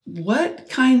What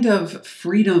kind of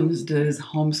freedoms does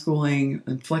homeschooling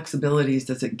and flexibilities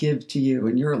does it give to you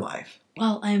in your life?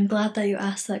 Well, I am glad that you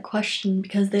asked that question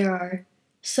because there are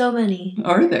so many.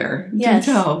 Are there? Yes.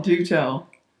 Do tell.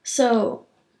 So,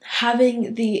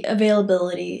 having the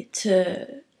availability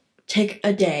to take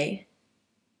a day,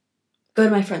 go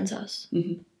to my friend's house,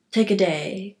 take a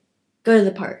day, go to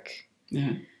the park,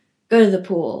 go to the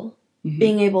pool,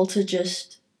 being able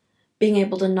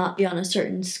to not be on a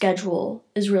certain schedule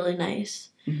is really nice.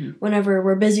 Whenever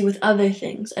we're busy with other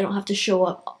things, I don't have to show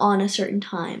up on a certain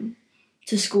time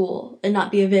to school and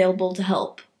not be available to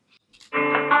help.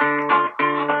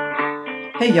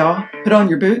 Hey y'all, put on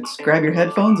your boots, grab your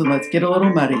headphones, and let's get a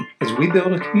little muddy. As we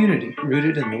build a community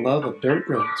rooted in the love of dirt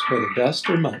roads, whether dust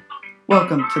or mud.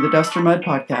 Welcome to the Dust or Mud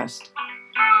Podcast.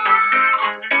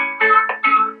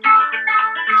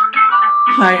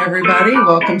 Hi everybody,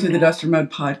 welcome to the Dust or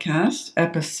Mud Podcast,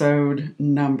 episode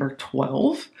number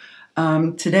 12.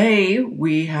 Today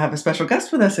we have a special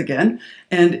guest with us again,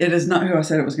 and it is not who I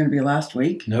said it was going to be last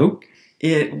week. Nope.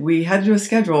 We had to do a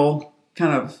schedule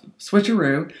kind of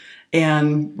switcheroo,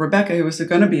 and Rebecca, who was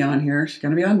going to be on here, she's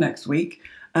going to be on next week.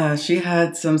 She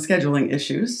had some scheduling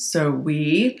issues, so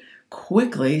we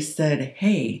quickly said,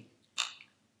 hey,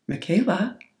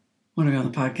 Makaylah, want to be on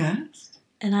the podcast?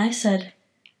 And I said,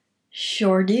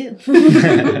 sure do.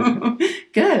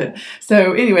 Good.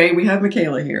 So anyway, we have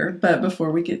Makaylah here, but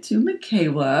before we get to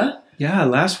Makaylah. Yeah,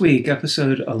 last week,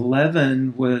 episode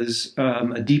 11 was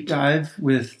a deep dive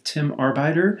with Tim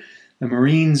Arbeiter, the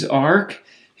Marines ARC,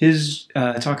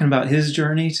 talking about his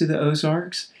journey to the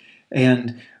Ozarks.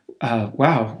 And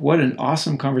wow, what an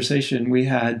awesome conversation we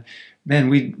had. Man,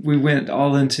 we went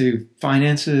all into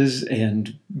finances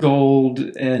and gold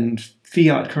and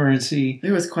fiat currency.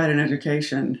 It was quite an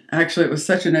education. Actually, it was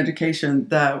such an education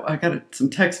that I got some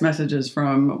text messages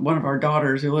from one of our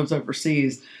daughters who lives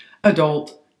overseas,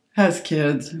 adult, has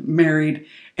kids, married,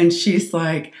 and she's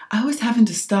like, I was having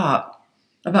to stop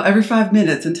about every 5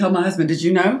 minutes and tell my husband, did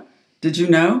you know? Did you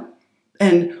know?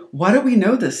 And why do we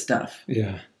know this stuff?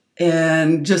 Yeah.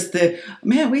 And just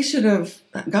we should have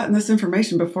gotten this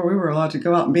information before we were allowed to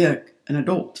go out and be an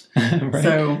adult. Right.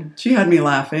 So she had me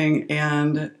laughing,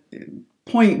 and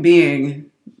point being,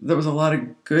 there was a lot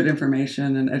of good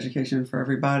information and education for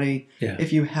everybody. Yeah.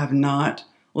 If you have not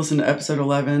listened to episode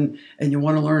 11 and you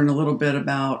want to learn a little bit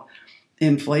about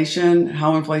inflation,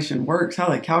 how inflation works, how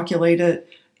they calculate it,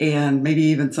 and maybe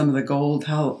even some of the gold,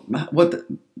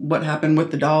 what happened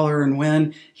with the dollar and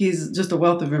when, he's just a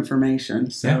wealth of information.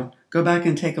 So Go back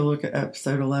and take a look at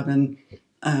episode 11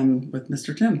 with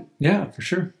Mr. Tim. Yeah, for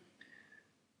sure.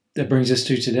 That brings us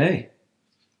to today.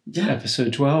 Yeah.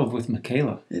 Episode 12 with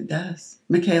Makaylah. It does.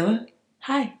 Makaylah?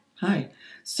 Hi. Hi.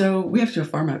 So we have to do a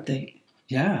farm update.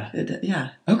 Yeah. Yeah.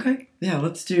 Okay. Yeah,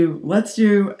 let's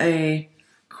do a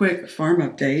quick farm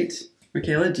update.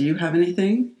 Makaylah, do you have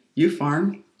anything? You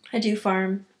farm? I do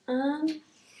farm.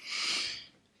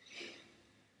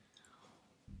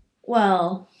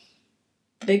 Well,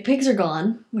 the big pigs are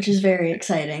gone, which is very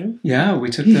exciting. Yeah, we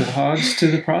took the hogs to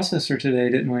the processor today,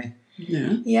 didn't we?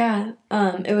 Yeah. Yeah.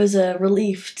 It was a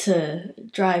relief to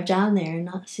drive down there and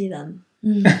not see them.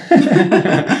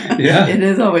 Yeah. It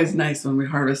is always nice when we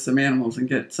harvest some animals and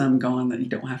get some gone that you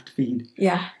don't have to feed.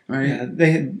 Yeah. Right?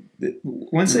 Yeah,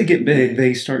 once they get big,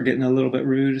 they start getting a little bit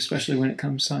rude, especially when it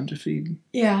comes time to feed.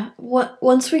 Yeah.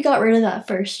 Once we got rid of that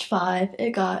first 5,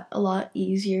 it got a lot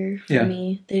easier for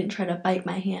me. They didn't try to bite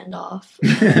my hand off.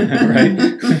 Right.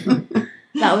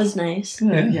 That was nice.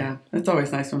 Yeah. It's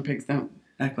always nice when pigs don't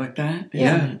act like that.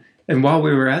 Yeah. And while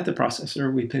we were at the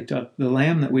processor, we picked up the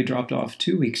lamb that we dropped off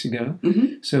 2 weeks ago.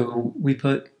 Mm-hmm. So we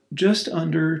put just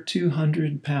under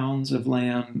 200 pounds of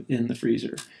lamb in the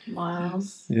freezer. Wow.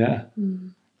 Yeah.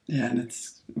 Yeah, and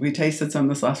we tasted some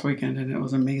this last weekend, and it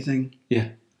was amazing. Yeah.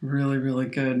 Really, really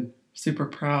good. Super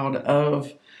proud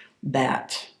of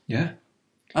that. Yeah.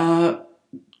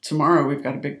 Tomorrow we've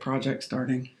got a big project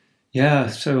starting. Yeah,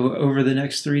 so over the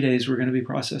next 3 days, we're going to be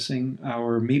processing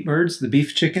our meat birds, the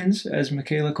beef chickens, as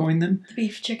Makaylah coined them. The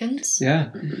beef chickens. Yeah.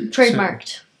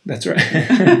 Trademarked. That's right.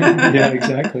 Yeah,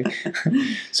 exactly.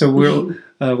 So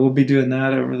we'll be doing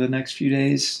that over the next few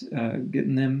days,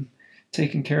 getting them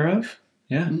taken care of.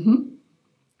 Yeah.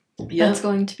 Mm-hmm. Yeah. That's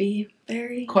going to be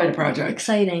very quite a project.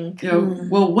 Exciting.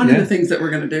 Well, one of the things that we're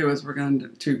going to do is we're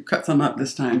going to cut some up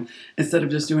this time. Instead of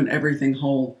just doing everything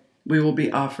whole, we will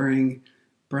be offering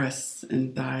breasts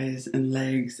and thighs and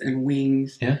legs and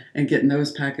wings and getting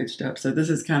those packaged up. So this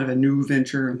is kind of a new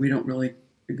venture, and we don't really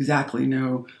exactly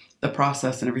know the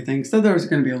process and everything. So there's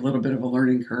going to be a little bit of a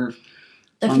learning curve.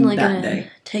 Definitely on that gonna day.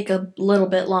 take a little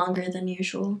bit longer than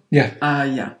usual. Yeah.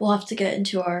 Yeah. We'll have to get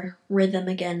into our rhythm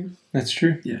again. That's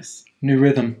true. Yes. New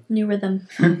rhythm. New rhythm.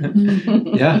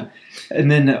 Yeah. And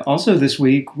then also this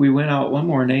week, we went out one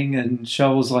morning and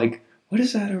Shell was like, what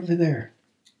is that over there?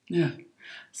 Yeah.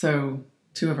 So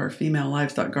 2 of our female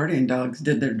livestock guardian dogs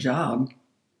did their job.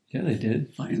 Yeah, they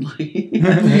did. Finally.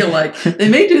 I feel like they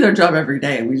may do their job every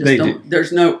day and we just don't,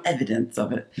 there's no evidence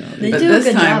of it. No, They but do this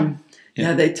a good time, job.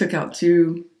 yeah, they took out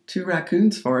two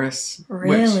raccoons for us.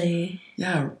 Really?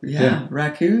 Which, yeah.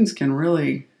 Raccoons can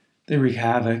really... They wreak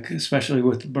havoc, especially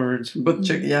with the birds. With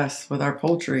yes, with our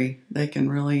poultry, they can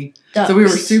really... Ducks. So we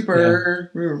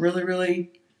were we were really,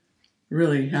 really,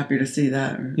 really happy to see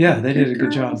that. Yeah, they did a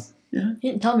good job. Yeah.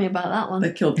 You didn't tell me about that one.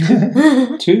 They killed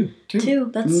 2. 2.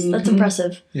 2. That's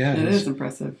impressive. Yeah, it is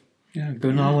impressive. Yeah,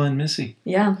 Gonala and Missy.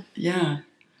 Yeah. Yeah.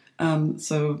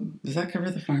 So does that cover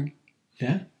the farm?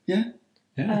 Yeah. Yeah?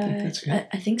 Yeah, I think that's good.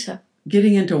 I think so.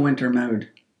 Getting into winter mode.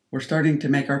 We're starting to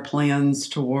make our plans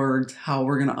towards how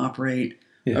we're going to operate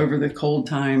over the cold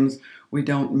times. We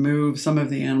don't move some of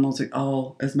the animals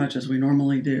all as much as we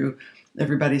normally do.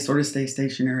 Everybody sort of stays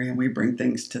stationary and we bring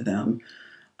things to them.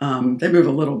 They move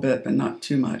a little bit, but not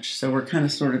too much. So we're kind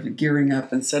of sort of gearing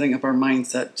up and setting up our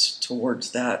mindset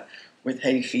towards that with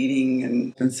hay feeding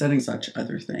and setting such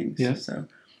other things. Yeah. So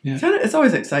Yeah. it's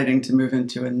always exciting to move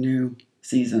into a new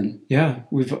season. Yeah,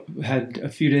 we've had a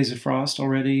few days of frost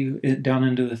already, down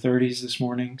into the 30s this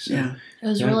morning. So. Yeah. It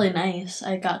was really nice.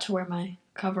 I got to wear my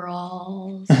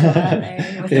coveralls go out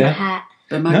there with my hat.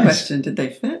 But my question, did they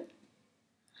fit?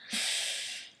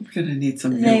 We're going to need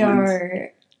some new They ones.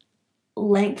 are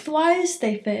lengthwise,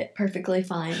 they fit perfectly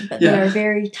fine, but Yeah. they are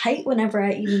very tight whenever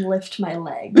I even lift my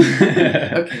leg.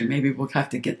 Okay, maybe we'll have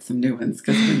to get some new ones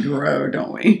because we grow,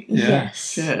 don't we? Yeah.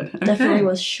 Yes. Good. Okay. Definitely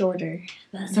was shorter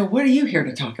then. So what are you here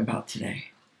to talk about today?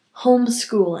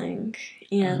 Homeschooling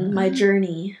and my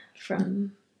journey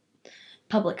from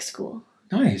public school.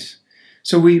 Nice.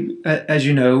 So we, as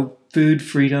you know, food,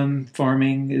 freedom,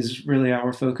 farming is really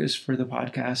our focus for the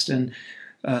podcast. And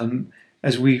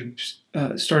as we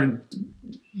started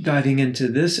diving into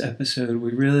this episode,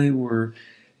 we really were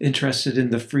interested in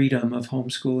the freedom of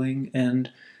homeschooling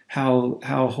and how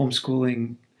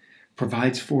homeschooling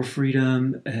provides for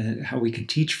freedom, and how we can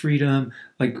teach freedom.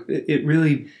 Like it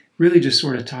really just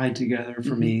sort of tied together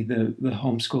for me, the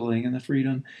homeschooling and the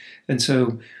freedom. And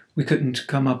so we couldn't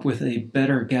come up with a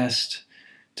better guest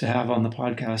to have on the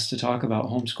podcast to talk about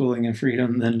homeschooling and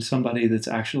freedom than somebody that's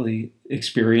actually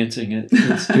experiencing it,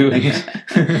 that's doing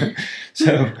it.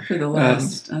 So for the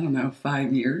last,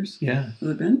 5 years. Yeah. Has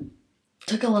it been?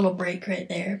 Took a little break right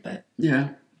there, but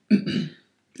Yeah.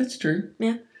 That's true.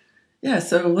 Yeah. Yeah,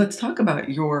 so let's talk about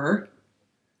your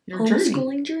journey.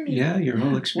 homeschooling journey. Yeah, your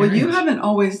whole experience. Well, you haven't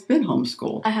always been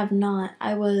homeschooled. I have not.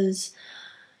 I was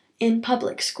in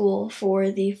public school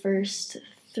for the first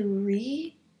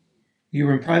 3. You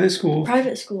were in private school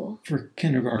Private school. for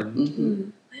kindergarten. Mm-hmm.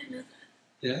 I didn't know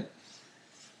Yeah.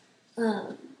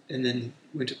 that. And then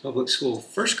went to public school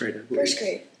first grade, I believe. First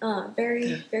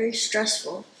grade. Very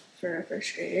stressful for a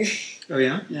first grader. Oh,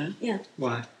 yeah? Yeah. Yeah.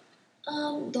 Why?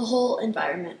 The whole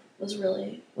environment was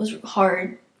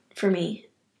hard for me.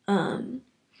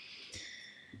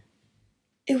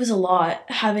 It was a lot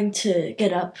having to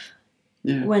get up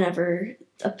whenever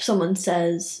someone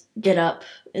says get up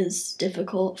is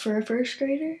difficult for a first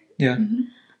grader. Yeah.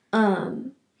 Mm-hmm.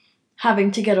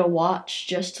 Having to get a watch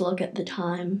just to look at the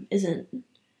time isn't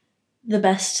the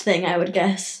best thing, I would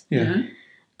guess. Yeah.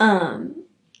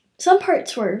 Some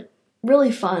parts were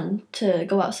really fun to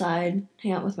go outside,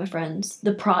 hang out with my friends.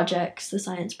 The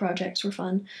science projects were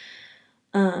fun,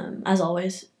 as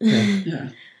always.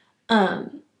 Yeah.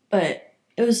 But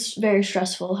it was very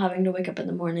stressful having to wake up in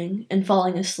the morning and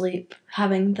falling asleep,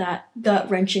 having that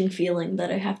gut-wrenching feeling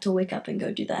that I have to wake up and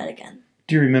go do that again.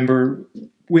 Do you remember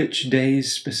which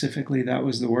days specifically that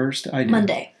was the worst? I do.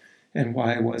 Monday. And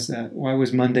why was that? Why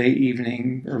was Monday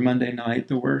evening or Monday night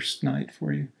the worst night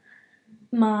for you?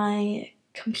 My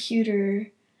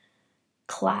computer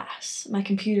class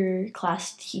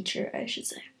teacher, I should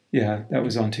say. Yeah, that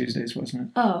was on Tuesdays, wasn't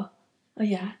it? Oh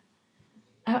yeah.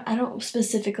 I don't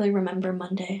specifically remember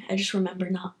Monday. I just remember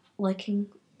not liking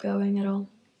going at all.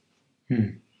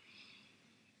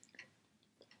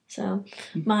 So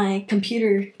my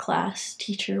computer class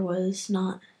teacher was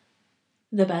not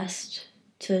the best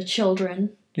to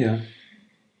children. Yeah.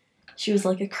 She was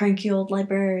like a cranky old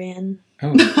librarian.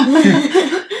 Oh.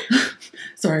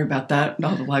 Sorry about that,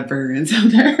 all the librarians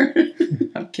out there.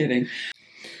 I'm kidding.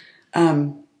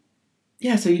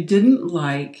 Yeah, so you didn't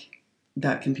like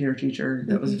that computer teacher.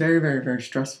 That was very, very, very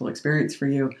stressful experience for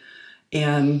you.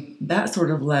 And that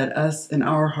sort of led us and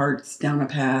our hearts down a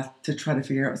path to try to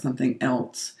figure out something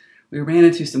else. We ran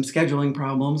into some scheduling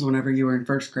problems whenever you were in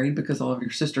first grade because all of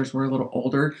your sisters were a little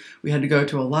older. We had to go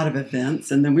to a lot of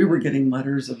events, and then we were getting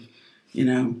letters of,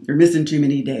 you're missing too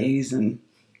many days. And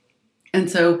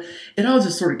so it all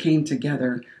just sort of came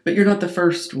together. But you're not the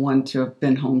first one to have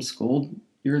been homeschooled.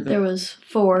 There was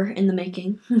 4 in the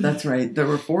making. That's right. There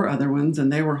were 4 other ones,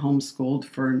 and they were homeschooled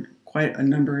for quite a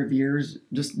number of years,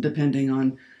 just depending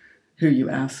on who you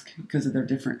ask because of their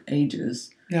different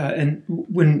ages. Yeah, and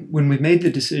when we made the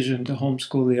decision to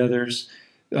homeschool the others,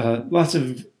 lots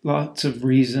of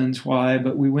reasons why,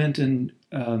 but we went and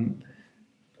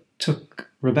took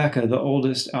Rebecca, the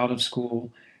oldest, out of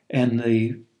school, and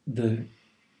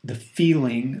the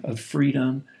feeling of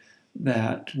freedom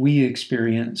that we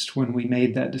experienced when we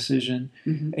made that decision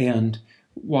and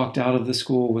walked out of the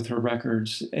school with her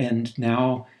records, and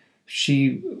now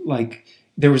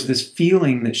there was this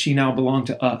feeling that she now belonged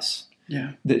to us.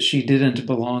 Yeah. That she didn't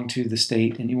belong to the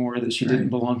state anymore, that she didn't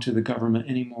belong to the government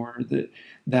anymore,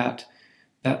 that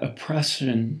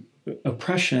oppression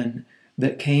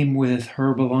that came with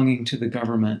her belonging to the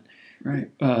government, right?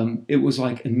 It was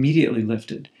like immediately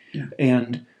lifted. Yeah.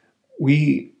 And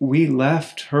we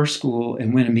left her school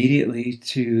and went immediately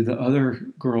to the other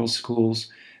girls'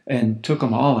 schools and took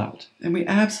them all out. And we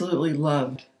absolutely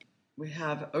loved.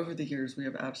 Over the years, we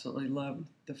have absolutely loved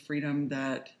the freedom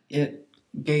that it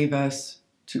gave us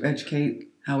to educate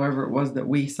however it was that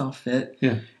we saw fit.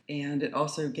 Yeah. And it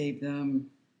also gave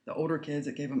them, the older kids,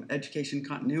 it gave them education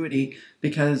continuity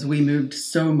because we moved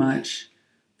so much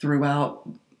throughout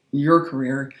your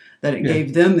career that it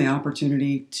gave them the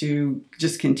opportunity to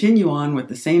just continue on with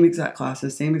the same exact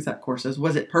classes, same exact courses.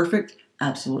 Was it perfect?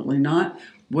 Absolutely not.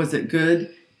 Was it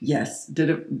good? Yes.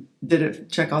 Did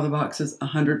it check all the boxes?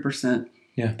 100%.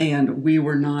 Yeah. And we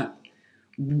were not,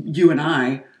 you and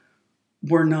I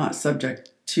were not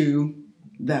subject to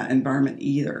that environment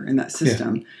either in that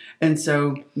system. Yeah. And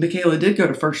so Makaylah did go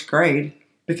to first grade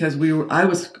because I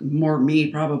was more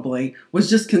me probably, was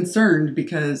just concerned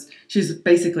because she's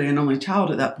basically an only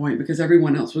child at that point because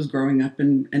everyone else was growing up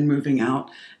and moving out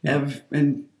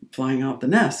and flying out the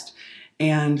nest.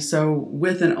 And so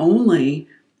with an only,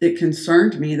 it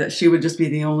concerned me that she would just be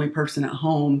the only person at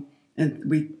home and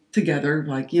we together,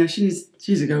 she needs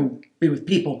to go be with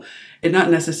people and not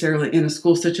necessarily in a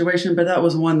school situation, but that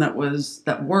was one that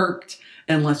worked,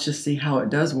 and let's just see how it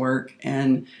does work.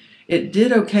 And it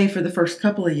did okay for the first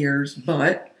couple of years,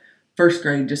 but first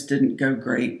grade just didn't go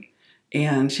great.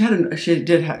 And she had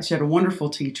a wonderful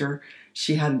teacher.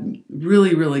 She had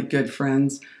really, really good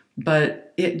friends,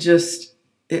 but it just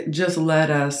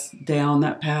led us down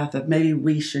that path of maybe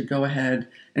we should go ahead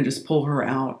and just pull her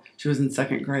out. She was in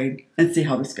second grade and see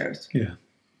how this goes. Yeah.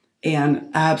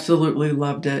 And absolutely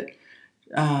loved it.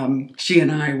 She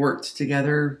and I worked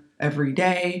together every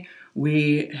day.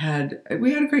 We had a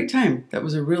great time. That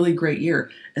was a really great year.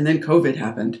 And then COVID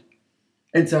happened.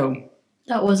 And so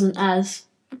that wasn't as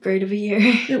great of a year.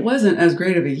 It wasn't as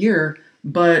great of a year,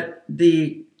 but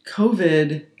the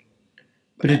COVID...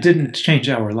 But it didn't change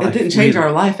our life. It didn't change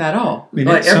our life at all. I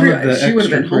mean, some of the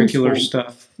extracurricular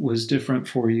stuff was different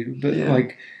for you.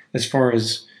 But as far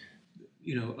as,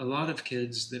 a lot of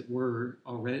kids that were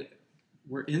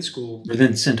in school were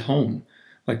then sent home.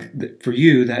 For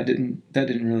you, that didn't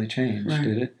really change,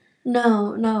 did it?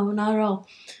 No, not at all.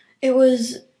 It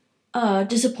was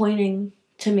disappointing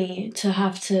to me to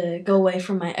have to go away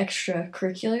from my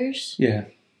extracurriculars. Yeah.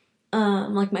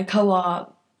 Like my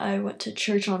co-op. I went to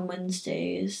church on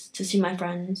Wednesdays to see my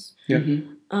friends. Yep.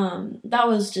 That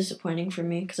was disappointing for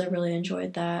me because I really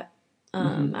enjoyed that.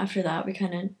 After that, we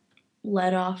kind of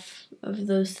let off of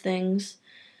those things,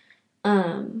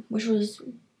 which was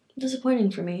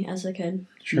disappointing for me as a kid.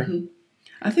 Sure. Mm-hmm.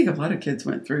 I think a lot of kids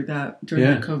went through that during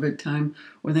the COVID time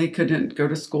when they couldn't go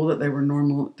to school that they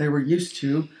were used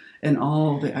to, and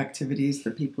all the activities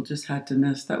that people just had to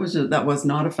miss. That was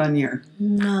not a fun year.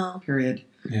 No. Period.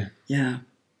 Yeah. Yeah.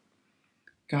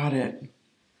 Got it.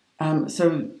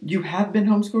 So you have been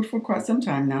homeschooled for quite some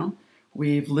time now.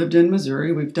 We've lived in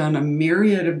Missouri. We've done a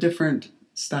myriad of different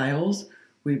styles.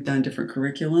 We've done different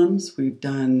curriculums. We've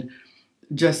done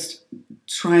just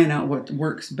trying out what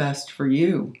works best for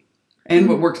you and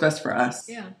what works best for us.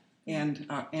 Yeah.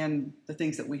 And the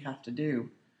things that we have to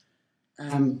do.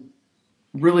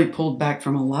 Really pulled back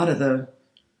from a lot of the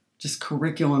just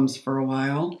curriculums for a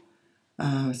while,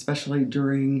 especially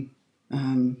during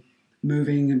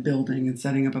moving and building and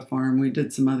setting up a farm. We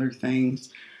did some other things.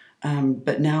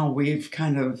 But now we've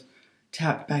kind of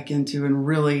tapped back into and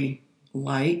really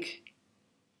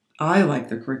I like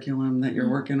the curriculum that you're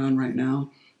working on right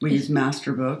now. We use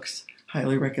master books.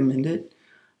 highly recommend it.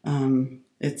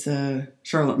 It's a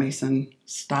Charlotte Mason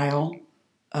style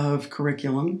of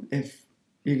curriculum. If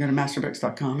you go to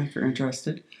masterbooks.com if you're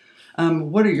interested.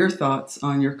 What are your thoughts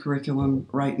on your curriculum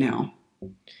right now?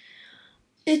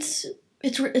 It's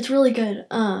really good.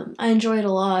 I enjoy it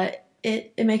a lot.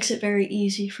 It makes it very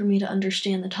easy for me to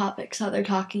understand the topics that they're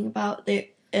talking about.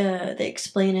 They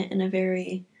explain it in a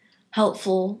very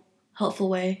helpful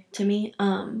way to me.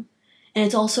 And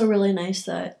it's also really nice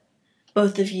that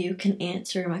both of you can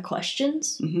answer my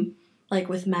questions, like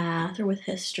with math or with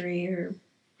history or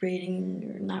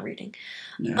reading or not reading.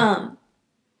 Yeah.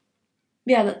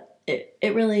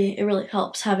 It really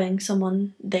helps having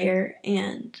someone there,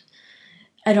 and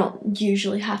I don't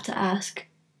usually have to ask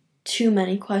too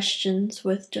many questions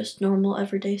with just normal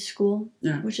everyday school,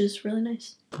 which is really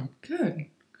nice. Good.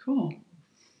 Cool.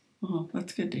 Well,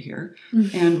 that's good to hear.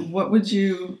 And what's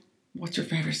your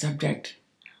favorite subject?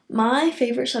 My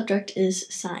favorite subject is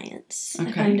science. Okay.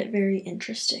 I find it very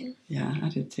interesting. Yeah, I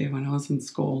did too when I was in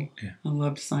school. Yeah. I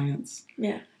loved science.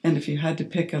 Yeah. And if you had to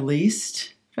pick a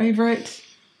least favorite,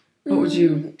 what would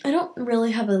you... I don't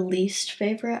really have a least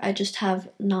favorite. I just have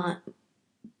not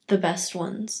the best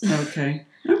ones. Okay.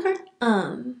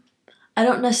 I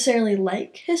don't necessarily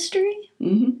like history.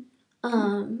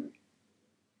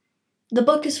 The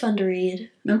book is fun to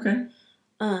read. Okay.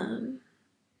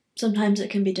 Sometimes it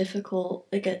can be difficult.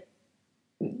 It get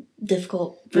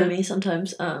difficult for me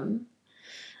sometimes.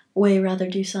 Way rather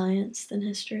do science than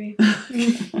history.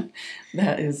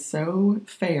 That is so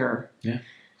fair. Yeah.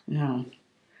 Yeah.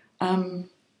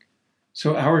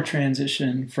 So our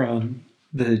transition from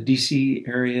the D.C.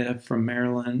 area, from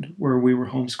Maryland, where we were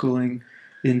homeschooling,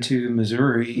 into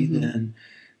Missouri, then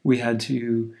we had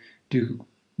to do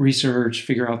research,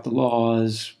 figure out the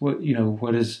laws. What are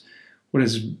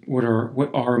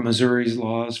Missouri's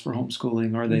laws for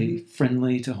homeschooling? Are they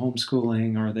friendly to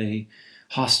homeschooling? Are they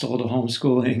hostile to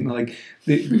homeschooling?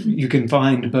 You can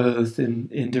find both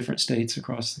in different states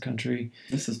across the country.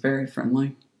 This is very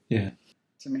friendly. Yeah.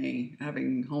 To me,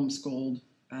 having homeschooled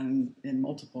in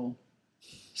multiple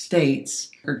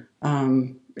states,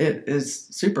 it is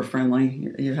super friendly.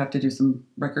 You have to do some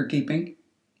record keeping,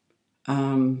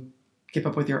 keep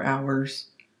up with your hours,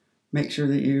 make sure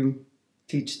that you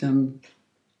teach them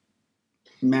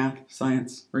math,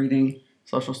 science, reading,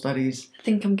 social studies. I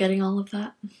think I'm getting all of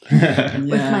that with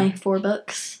my 4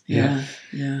 books. Yeah.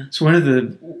 So one of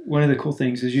the cool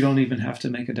things is you don't even have to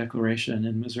make a declaration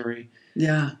in Missouri.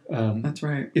 Yeah, that's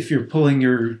right. If you're pulling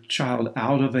your child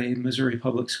out of a Missouri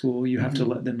public school, you have to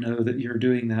let them know that you're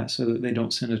doing that so that they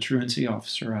don't send a truancy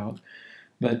officer out.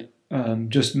 But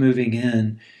just moving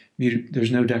in,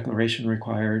 there's no declaration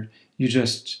required. You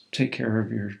just take care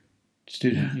of your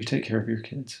student. Yeah. You take care of your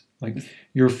kids.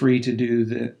 You're free to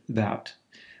do that.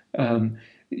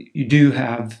 You do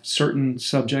have certain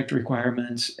subject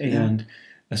requirements and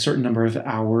a certain number of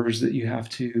hours that you have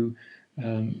to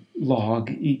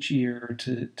log each year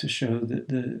to show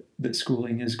that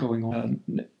schooling is going on.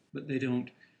 But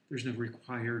there's no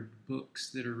required books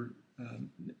that are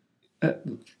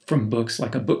from books,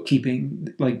 like a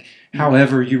bookkeeping,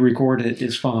 however you record it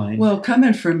is fine. Well,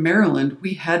 coming from Maryland,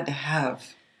 we had to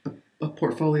have a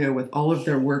portfolio with all of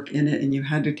their work in it, and you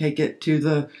had to take it to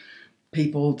the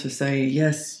people to say,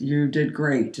 yes, you did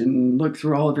great, and look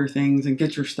through all of your things and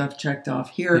get your stuff checked off.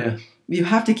 Here, you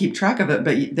have to keep track of it,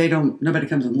 but nobody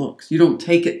comes and looks. You don't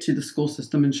take it to the school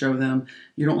system and show them.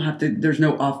 You don't have to, there's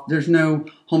no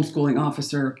homeschooling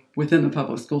officer within the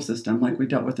public school system like we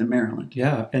dealt with in Maryland.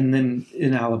 Yeah, and then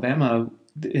in Alabama,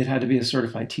 it had to be a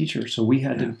certified teacher, so we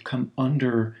had to come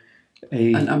under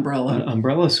an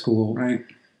umbrella school. Right.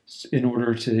 In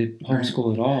order to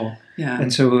homeschool at all. Yeah.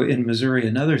 And so in Missouri,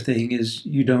 another thing is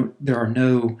there are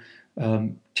no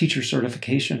teacher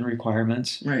certification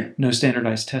requirements. Right. No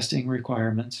standardized testing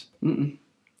requirements.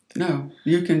 No,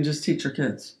 you can just teach your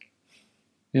kids.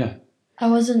 Yeah. I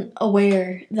wasn't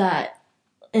aware that,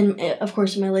 and of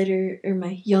course in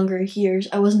my younger years,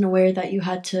 I wasn't aware that you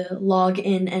had to log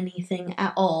in anything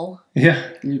at all.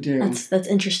 Yeah. You do. That's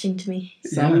interesting to me.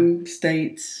 Some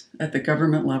states at the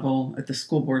government level, at the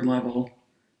school board level,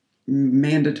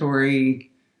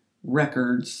 mandatory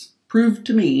records prove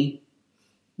to me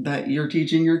that you're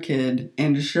teaching your kid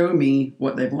and to show me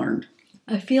what they've learned.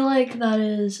 I feel like that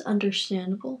is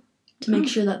understandable, to make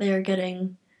sure that they are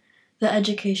getting the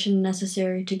education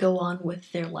necessary to go on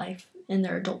with their life in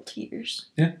their adult years.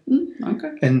 Yeah.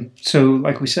 Okay. And so,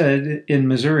 like we said, in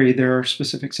Missouri, there are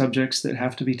specific subjects that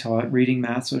have to be taught: reading,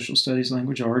 math, social studies,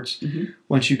 language arts.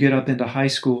 Once you get up into high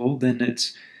school, then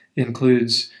it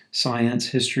includes science,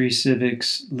 history,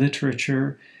 civics,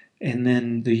 literature, And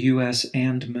then the U.S.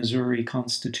 and Missouri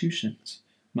constitutions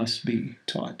must be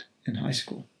taught in high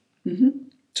school. Mm-hmm.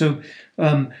 So,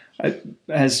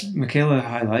 as Makaylah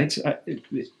highlights,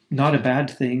 not a bad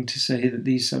thing to say that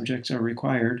these subjects are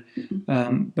required,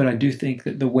 but I do think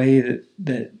that the way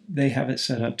that they have it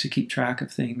set up to keep track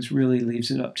of things really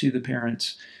leaves it up to the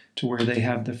parents to where they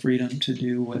have the freedom to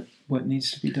do what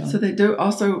needs to be done. So they do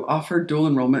also offer dual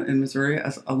enrollment in Missouri,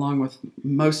 along with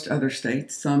most other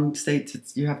states. Some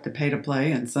states you have to pay to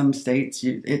play, and some states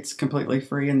it's completely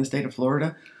free. In the state of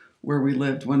Florida, where we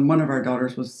lived when one of our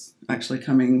daughters was actually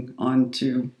coming on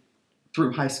through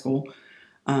high school,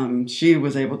 she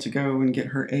was able to go and get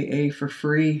her AA for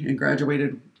free and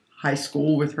graduated high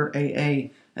school with her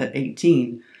AA at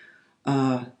 18.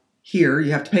 Here,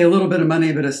 you have to pay a little bit of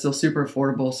money, but it's still super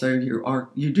affordable. So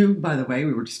you do, by the way,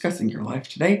 we were discussing your life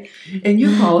today, and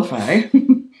you qualify,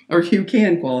 or you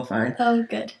can qualify. Oh,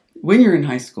 good. When you're in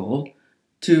high school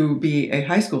to be a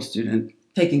high school student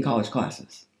taking college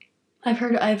classes. I've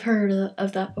heard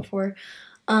of that before.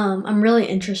 I'm really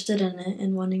interested in it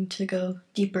and wanting to go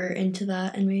deeper into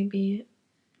that and maybe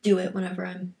do it whenever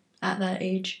I'm at that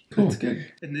age. Cool. That's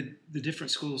good. And the different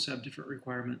schools have different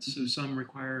requirements. So some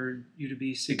require you to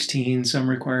be 16, some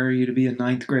require you to be in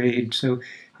 9th grade. So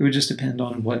it would just depend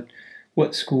on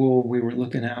what school we were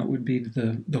looking at would be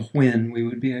the when we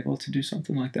would be able to do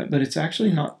something like that. But it's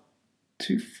actually not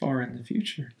too far in the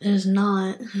future. It is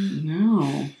not.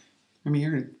 No. I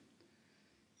mean,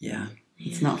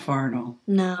 it's not far at all.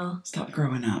 No. Stop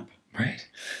growing up. Right.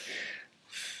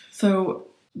 So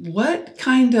what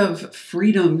kind of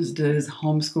freedoms does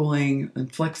homeschooling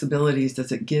and flexibilities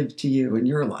does it give to you in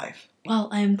your life? Well,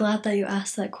 I am glad that you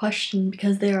asked that question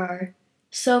because there are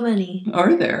so many.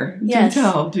 Are there? Yes.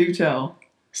 Do tell.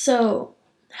 So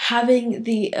having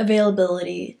the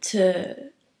availability to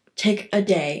take a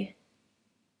day,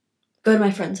 go to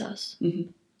my friend's house,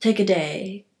 take a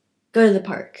day, go to the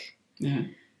park, go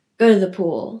to the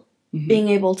pool, being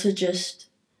able to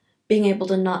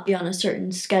not be on a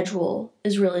certain schedule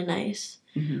is really nice.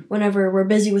 Whenever we're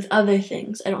busy with other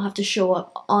things, I don't have to show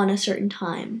up on a certain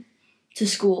time to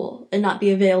school and not be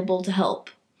available to help.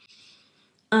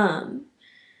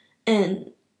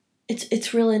 And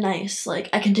it's really nice. Like,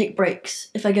 I can take breaks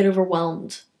if I get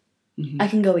overwhelmed. I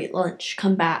can go eat lunch,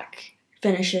 come back,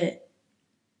 finish it,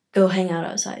 go hang out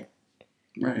outside.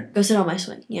 Right. Go sit on my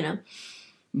swing,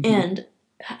 And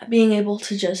being able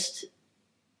to just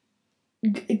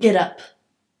get up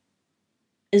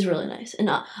is really nice. And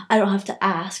I don't have to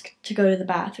ask to go to the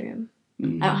bathroom. I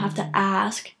don't have to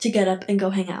ask to get up and go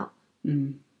hang out.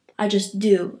 I just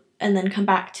do and then come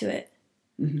back to it.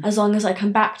 As long as I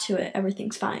come back to it,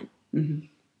 everything's fine.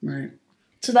 Right.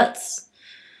 So that's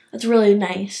really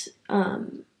nice.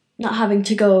 Not having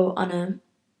to go on a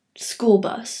school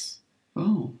bus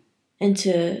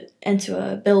into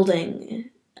a building,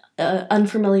 an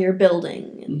unfamiliar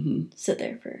building, and sit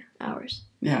there for hours.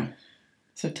 Yeah.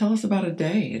 So tell us about a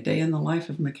day in the life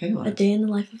of Makaylah. A day in the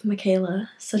life of Makaylah.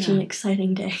 Such an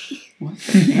exciting day. Well,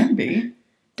 it can be.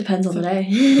 Depends on the day.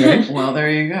 Right? Well, there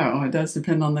you go. It does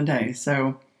depend on the day.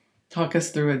 So talk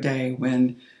us through a day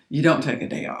when you don't take a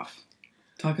day off.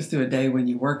 Talk us through a day when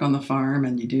you work on the farm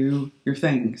and you do your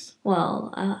things.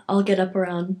 Well, I'll get up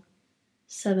around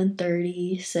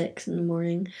 7:30, 6 in the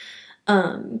morning.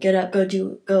 Get up,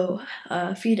 go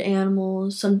feed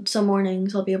animals. Some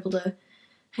mornings I'll be able to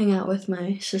hang out with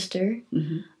my sister,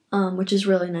 which is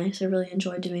really nice. I really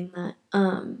enjoy doing that.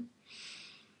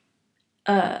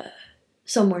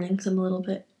 Some mornings I'm a little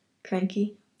bit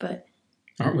cranky, but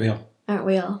aren't we all?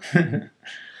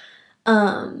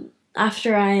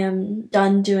 After I am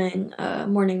done doing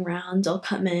morning rounds, I'll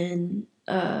come in,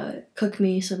 cook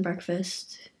me some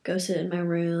breakfast, go sit in my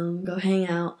room, go hang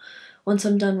out. Once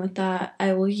I'm done with that,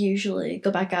 I will usually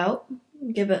go back out,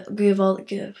 give all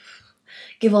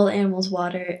the animals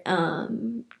water,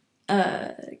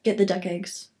 get the duck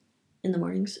eggs in the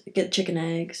mornings, get chicken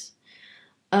eggs.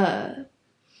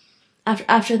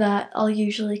 After that, I'll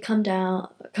usually come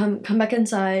back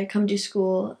inside, come do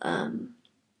school.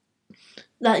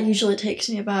 That usually takes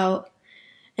me about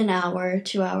an hour,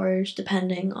 2 hours,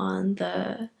 depending on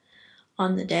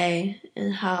the day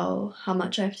and how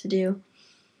much I have to do.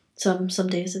 Some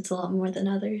days it's a lot more than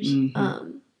others.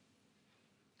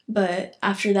 But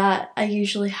after that, I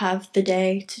usually have the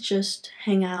day to just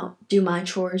hang out, do my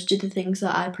chores, do the things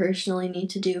that I personally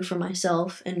need to do for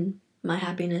myself and my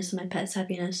happiness, my pet's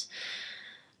happiness,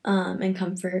 and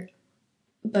comfort.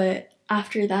 But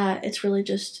after that, it's really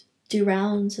just do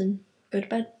rounds and go to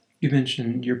bed. You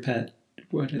mentioned your pet.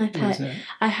 What is that?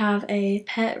 I have a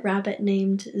pet rabbit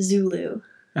named Zulu.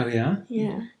 Oh, yeah?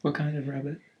 Yeah. What kind of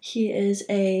rabbit? He is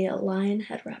a lion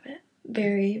head rabbit.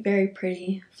 Very, very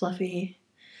pretty, fluffy.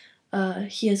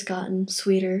 He has gotten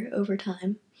sweeter over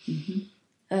time. Mm-hmm.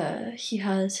 He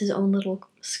has his own little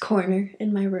corner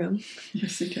in my room.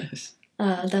 Yes, he does.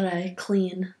 That I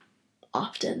clean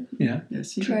often. Yeah.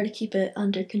 Yes, you Try do. to keep it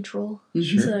under control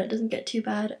Sure. so that it doesn't get too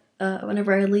bad.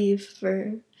 Whenever I leave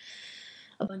for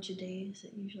a bunch of days,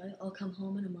 usually I'll come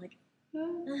home and I'm like,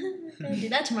 I'll do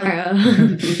that tomorrow.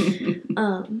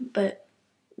 But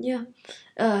yeah,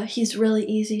 he's really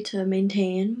easy to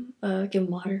maintain. Give him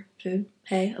water, food,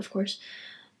 hay, of course.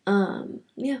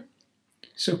 Yeah.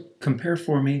 So compare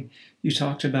for me, you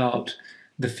talked about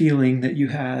the feeling that you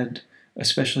had,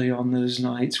 especially on those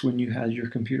nights when you had your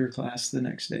computer class the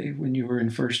next day when you were in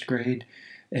first grade,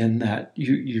 and that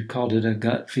you called it a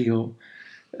gut feel.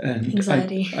 And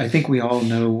Anxiety. I think we all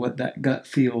know what that gut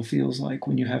feel feels like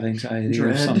when you have anxiety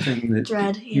Dread. or something that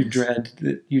Dread, you yes. dread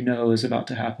that you know is about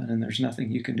to happen and there's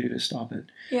nothing you can do to stop it.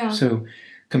 Yeah. So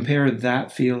compare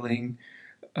that feeling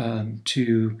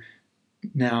to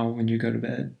now when you go to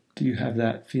bed. Do you have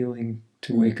that feeling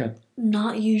to wake up?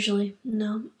 Not usually,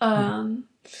 no.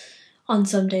 On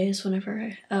some days,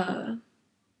 whenever I,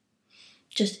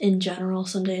 just in general,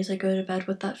 some days I go to bed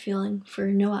with that feeling for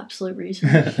no absolute reason.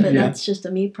 But Yeah. that's just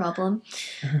a me problem.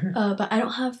 But I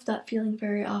don't have that feeling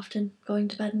very often going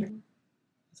to bed.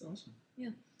 That's awesome.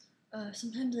 Yeah.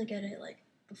 Sometimes I get it like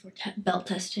before belt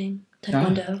testing,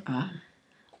 taekwondo.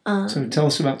 So tell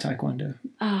us about taekwondo.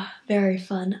 Very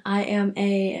fun. I am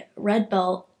a red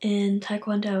belt in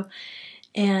taekwondo,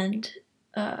 and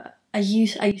I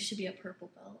used to be a purple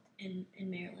belt in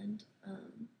Maryland,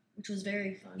 which was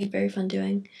very fun. Very fun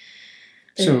doing.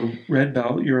 So red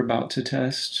belt, you're about to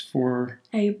test for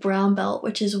a brown belt,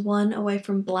 which is one away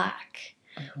from black,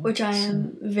 which I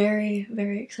am very,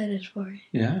 very excited for.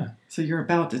 Yeah. So you're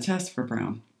about to test for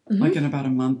brown, Mm-hmm. like in about a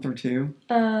month or two.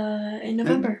 In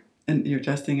November. And you're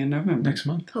testing in November. Next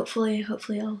month. Hopefully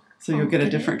I'll. So you'll get a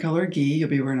different color gi. You'll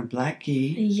be wearing a black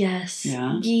gi. Yes.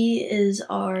 Yeah. Gi is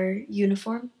our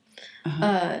uniform.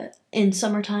 In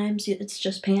summer times, it's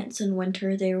just pants. In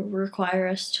winter, they require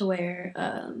us to wear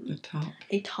a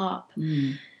top,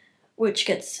 which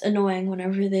gets annoying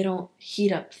whenever they don't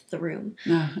heat up the room.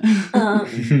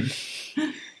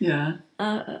 Yeah.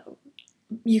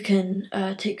 You can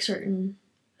take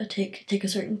a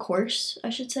certain course, I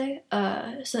should say,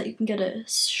 so that you can get a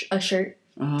shirt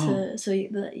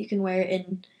that you can wear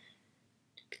in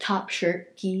top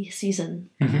shirt gi season.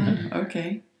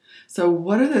 Okay. So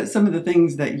what are some of the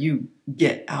things that you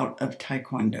get out of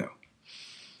taekwondo?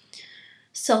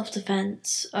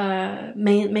 Self-defense,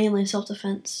 mainly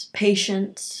self-defense,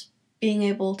 patience, being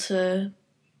able to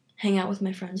hang out with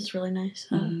my friends is really nice.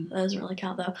 That doesn't really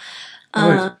count though.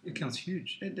 It counts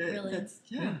huge. Really? It's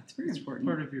very important.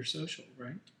 Part of your social,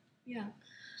 right? Yeah.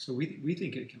 So we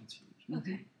think it counts huge.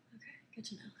 Okay, good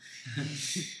to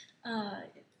know.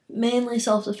 Mainly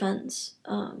self-defense.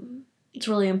 It's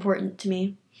really important to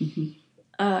me.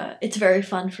 It's very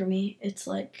fun for me. It's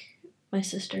like my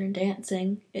sister and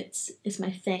dancing. It's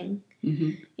my thing.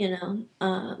 You know.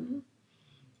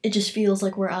 It just feels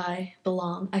like where I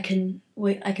belong. I can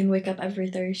wake up every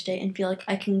Thursday and feel like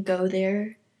I can go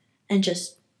there and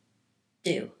just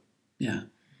do. Yeah.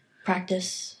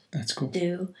 Practice. That's cool.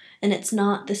 Do. And it's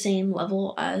not the same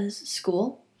level as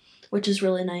school, which is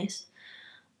really nice.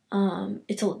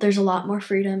 There's a lot more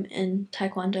freedom in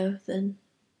taekwondo than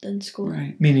school.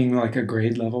 Right. Meaning like a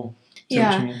grade level?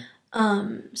 Yeah.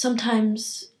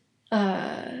 Sometimes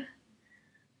there's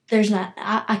an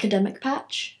academic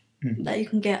patch that you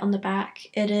can get on the back.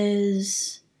 It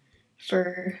is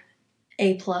for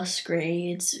A+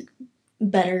 grades,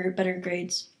 better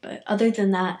grades. But other than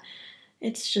that,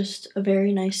 it's just a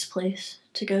very nice place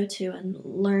to go to and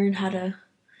learn how to.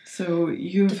 So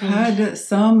you've had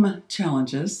some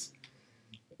challenges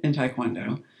in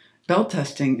taekwondo. Belt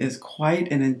testing is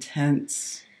quite an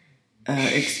intense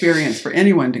experience for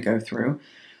anyone to go through.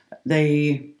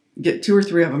 They get 2 or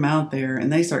 3 of them out there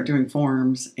and they start doing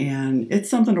forms, and it's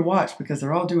something to watch because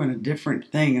they're all doing a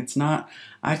different thing. It's not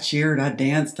I cheered, I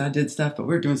danced, I did stuff, but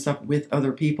we're doing stuff with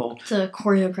other people. It's a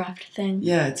choreographed thing.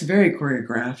 Yeah, it's very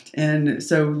choreographed. And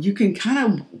so you can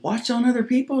kind of watch on other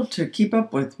people to keep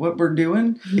up with what we're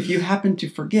doing if you happen to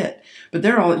forget. But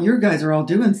your guys are all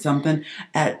doing something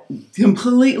at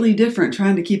completely different,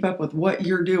 trying to keep up with what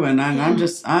you're doing. And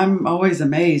I'm always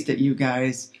amazed at you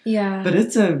guys. Yeah. But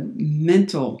it's a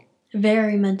mental.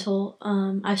 Very mental.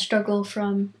 I struggle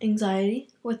from anxiety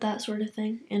with that sort of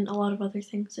thing and a lot of other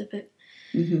things. If it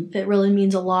really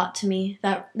means a lot to me,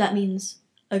 that means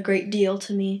a great deal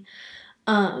to me.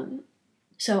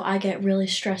 So I get really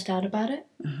stressed out about it.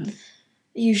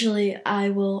 usually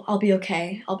I'll be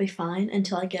okay. I'll be fine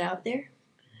until I get out there.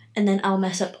 And then I'll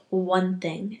mess up one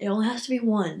thing. It only has to be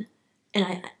one.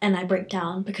 And I break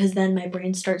down because then my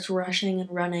brain starts rushing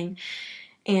and running.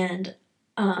 And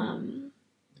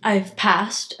I've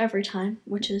passed every time,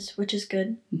 which is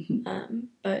good.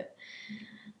 But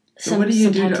so what do you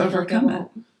do to overcome it?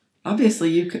 Obviously,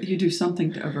 you do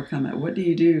something to overcome it. What do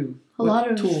you do? A lot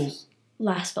of tools.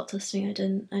 Last spell testing.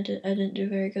 I didn't do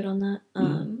very good on that.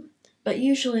 But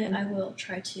usually I will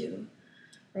try to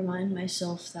remind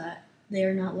myself that they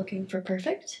are not looking for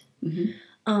perfect.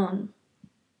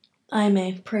 I'm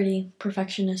a pretty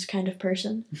perfectionist kind of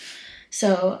person,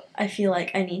 so I feel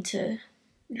like I need to.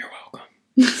 You're welcome.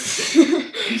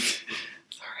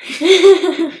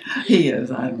 Sorry. He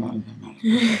is. I'm not a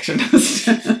perfectionist.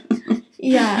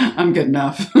 Yeah. I'm good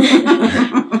enough.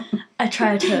 I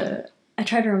try to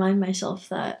remind myself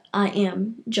that I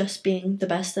am just being the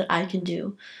best that I can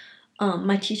do.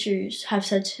 My teachers have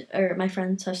said, or my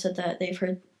friends have said that they've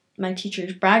heard my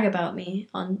teachers brag about me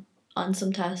on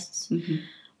some tests.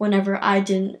 Whenever I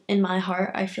didn't, in my heart,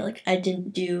 I feel like I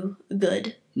didn't do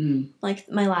good. Like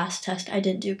my last test, I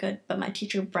didn't do good, but my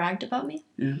teacher bragged about me.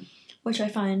 Yeah. Which I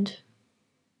find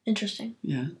interesting.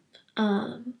 Yeah.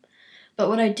 But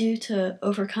what I do to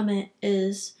overcome it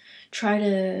is try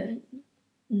to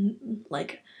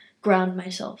like ground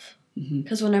myself.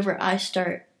 Because whenever I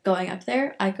start going up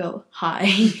there, I go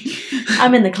high.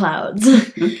 I'm in the clouds.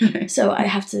 Okay. So I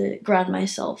have to ground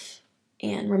myself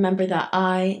and remember that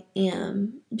I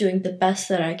am doing the best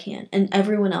that I can, and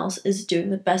everyone else is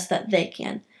doing the best that they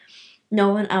can. No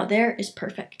one out there is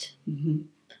perfect. And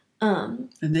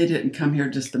they didn't come here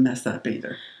just to mess up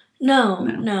either.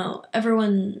 No.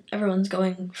 Everyone's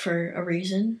going for a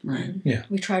reason. Right. And yeah.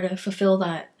 we try to fulfill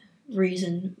that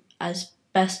reason as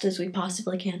best as we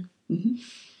possibly can.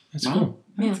 That's cool.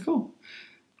 That's cool.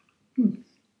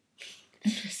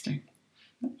 Interesting.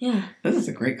 Yeah. This is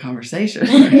a great conversation.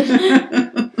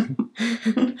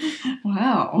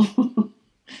 Wow.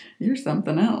 You're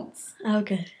something else. Oh,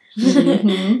 good.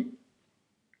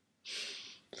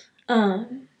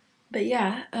 But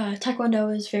yeah,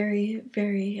 Taekwondo is very,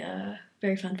 very,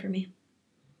 very fun for me.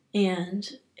 And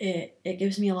it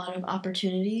gives me a lot of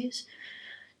opportunities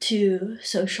to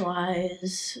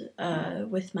socialize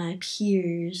with my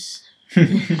peers,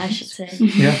 I should say.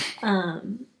 Yeah.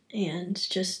 And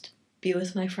just be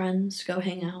with my friends, go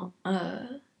hang out,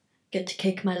 get to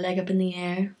kick my leg up in the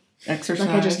air. Exercise,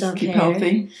 like I just don't keep care.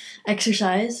 healthy.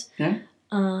 Exercise. Yeah.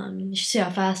 You should see how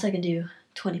fast I can do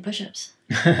 20 push-ups.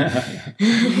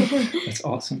 That's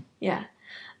awesome. Yeah.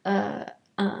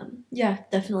 Yeah,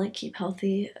 definitely keep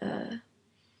healthy.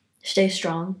 Stay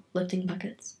strong, lifting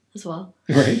buckets as well.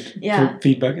 Right. Yeah.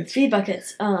 Feed buckets. Feed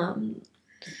buckets. So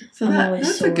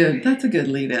that's a good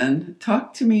lead in.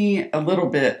 Talk to me a little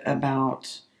bit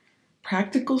about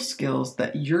practical skills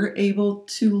that you're able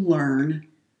to learn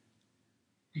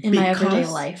in my everyday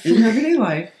life. In your everyday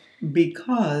life,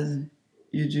 because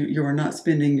you are not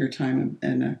spending your time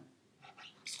in a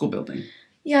school building.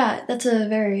 Yeah, that's a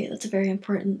very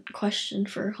important question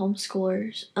for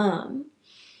homeschoolers.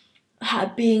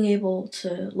 Being able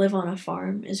to live on a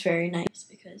farm is very nice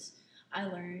because I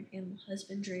learned animal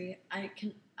husbandry. I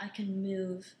can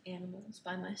move animals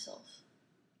by myself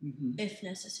if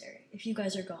necessary. If you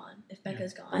guys are gone, if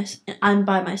Becca's gone, I'm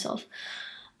by myself.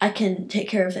 I can take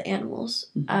care of the animals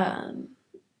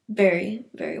very,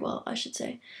 very well, I should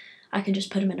say. I can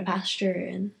just put them in a pasture,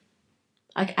 and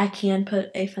I can put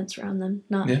a fence around them.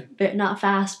 Not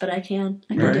fast, but I can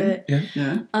do it.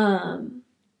 Yeah.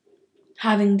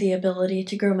 Having the ability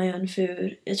to grow my own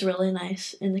food is really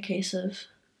nice in the case of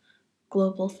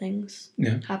global things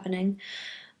happening.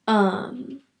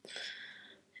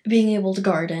 Being able to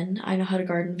garden. I know how to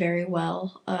garden very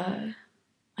well. I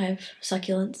have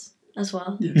succulents as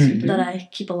well that I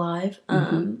keep alive.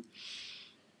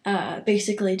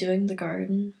 Basically doing the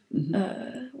garden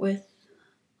with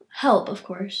help, of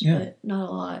course, but not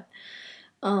a lot.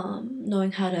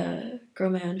 Knowing how to grow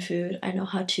my own food. I know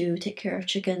how to take care of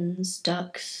chickens,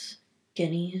 ducks,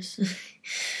 guineas,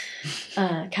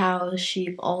 cows,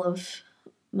 sheep,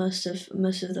 most of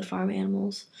the farm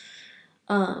animals.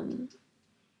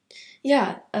 You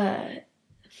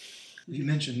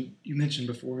mentioned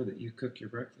before that you cook your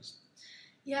breakfast.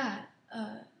 Yeah,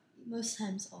 most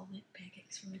times I'll make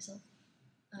pancakes for myself.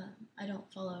 I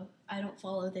don't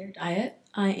follow their diet.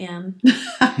 I am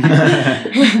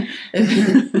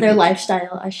their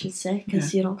lifestyle, I should say,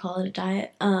 because you don't call it a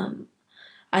diet.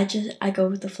 I go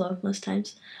with the flow most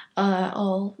times.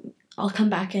 I'll come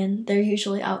back in. They're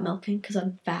usually out milking because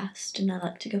I'm fast and I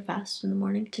like to go fast in the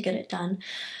morning to get it done.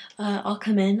 I'll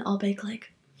come in. I'll bake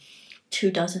like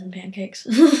 24 pancakes.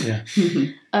 Yeah.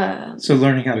 So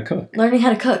learning how to cook. Learning how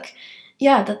to cook.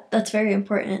 Yeah, that's very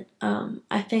important.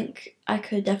 I think I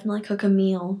could definitely cook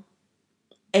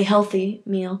a healthy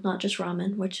meal, not just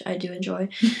ramen, which I do enjoy.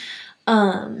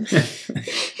 Yes,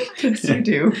 you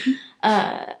do.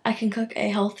 I can cook a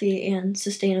healthy and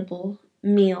sustainable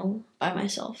meal by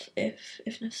myself if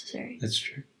necessary. That's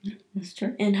true. That's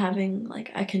true. And having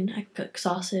I can cook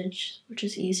sausage, which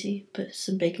is easy. Put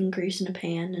some bacon grease in a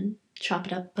pan and chop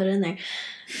it up, put it in there.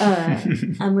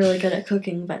 I'm really good at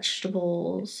cooking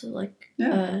vegetables,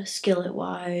 skillet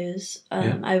wise.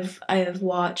 I have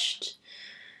watched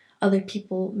other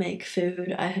people make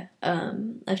food.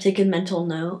 I've taken mental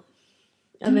note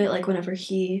of it, like whenever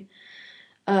he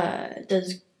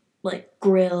does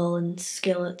grill and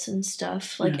skillets and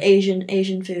stuff,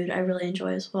 Asian food I really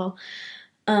enjoy as well.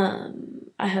 I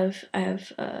have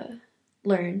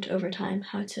learned over time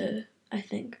how to, I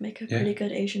think, make a pretty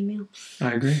good Asian meal.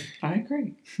 I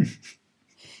agree.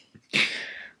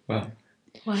 Wow.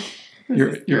 What?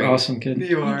 You're awesome, kid.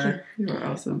 You are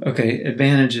awesome. Okay,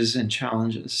 advantages and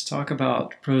challenges. Talk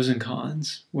about pros and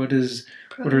cons. What are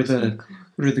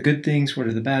the good things? What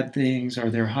are the bad things? Are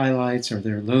there highlights? Are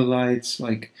there lowlights?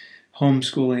 Like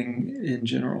homeschooling in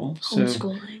general.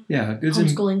 Homeschooling. So,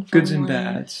 homeschooling goods and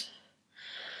bads.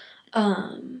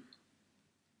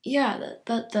 Yeah,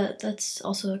 that's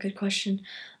also a good question.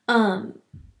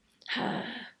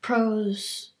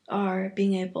 Pros are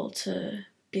being able to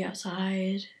be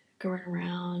outside, going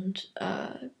around.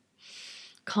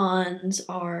 Cons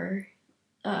are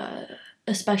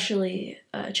especially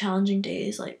challenging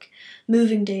days, like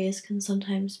moving days can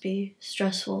sometimes be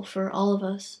stressful for all of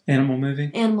us. Animal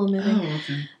moving. Oh,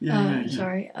 okay. Yeah.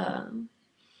 Sorry.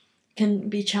 Can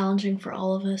be challenging for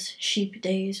all of us. Sheep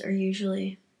days are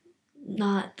usually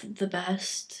not the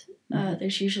best.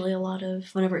 There's usually a lot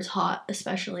of, whenever it's hot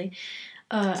especially.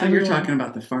 So you're talking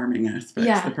about the farming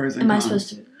aspects, the pros and cons. Am I supposed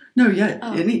to? No,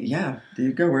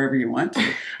 you go wherever you want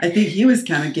to. I think he was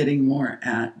kind of getting more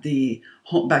at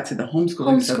back to the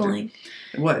homeschooling subject.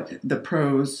 What the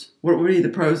pros? What would be the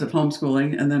pros of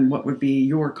homeschooling, and then what would be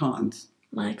your cons?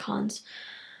 My cons.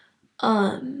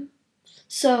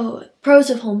 So pros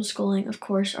of homeschooling, of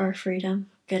course, are freedom,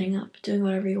 getting up, doing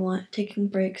whatever you want, taking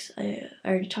breaks. I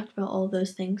already talked about all of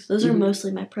those things. Those are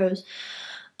mostly my pros.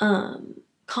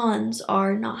 Cons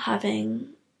are not having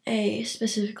a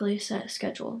specifically set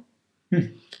schedule,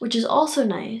 which is also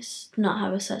nice to not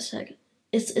have a set schedule.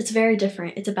 It's very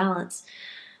different. It's a balance.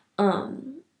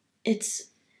 It's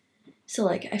so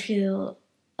I feel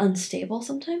unstable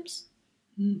sometimes,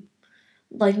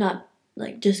 not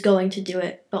just going to do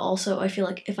it, but also I feel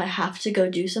like if I have to go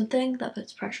do something, that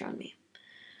puts pressure on me.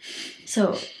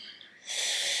 So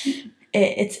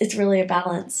it's really a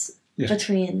balance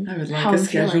between I would like a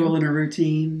schedule and a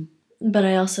routine. But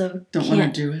I also don't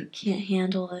want to do it. Can't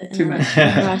handle it. Too much.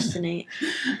 Procrastinate.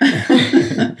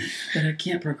 But I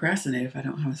can't procrastinate if I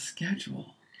don't have a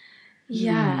schedule.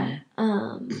 Yeah.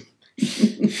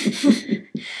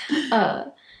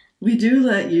 We do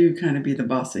let you kind of be the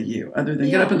boss of you, other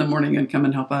than get up in the morning and come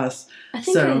and help us. I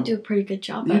think I do a pretty good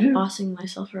job at bossing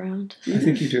myself around. I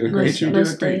think you do a great job. You do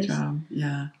a great job.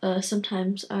 Yeah.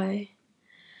 Sometimes I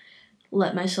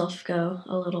let myself go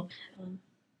a little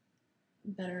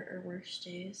better or worse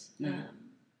days. Yeah.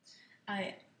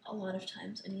 A lot of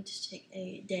times I need to take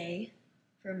a day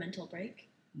for a mental break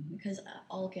because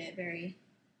I'll get very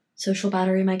social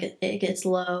battery it gets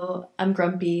low. I'm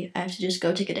grumpy. I have to just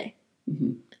go take a day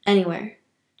anywhere.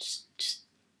 Just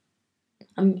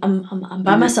I'm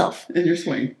by myself in your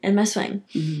swing. In my swing,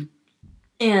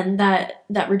 and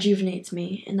that rejuvenates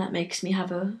me, and that makes me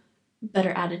have a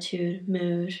better attitude,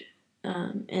 mood,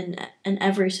 in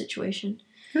every situation.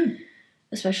 Good.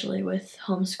 Especially with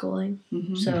homeschooling.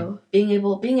 So being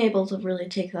able to really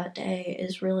take that day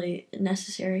is really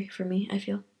necessary for me, I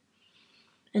feel.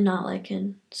 And not like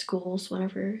in schools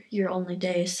whenever your only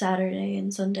day is Saturday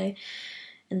and Sunday,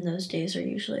 and those days are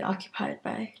usually occupied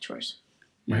by chores.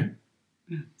 Right.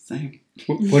 Yeah, same.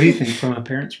 What do you think from a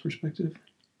parent's perspective?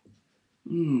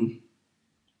 I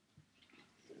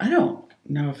don't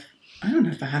know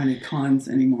if I have any cons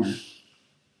anymore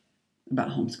about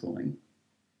homeschooling.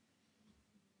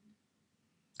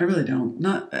 I really don't.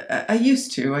 I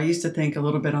used to. I used to think a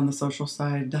little bit on the social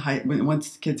side.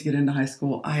 Once kids get into high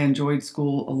school, I enjoyed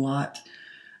school a lot.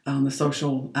 The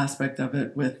social aspect of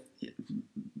it, with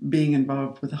being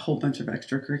involved with a whole bunch of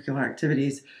extracurricular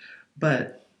activities,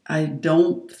 but I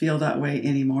don't feel that way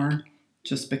anymore.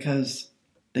 Just because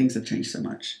things have changed so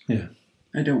much. Yeah.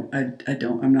 I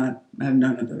have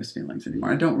none of those feelings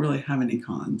anymore. I don't really have any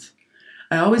cons.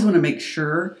 I always want to make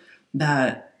sure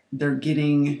that they're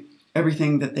getting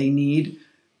everything that they need,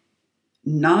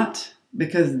 not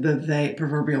because the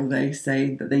proverbial they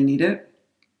say that they need it,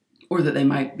 or that they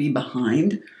might be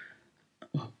behind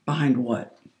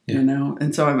what,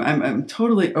 And so I'm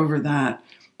totally over that,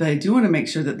 but I do want to make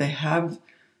sure that they have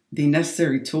the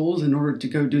necessary tools in order to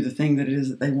go do the thing that it is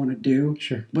that they want to do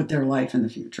with their life in the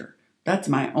future. That's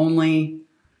my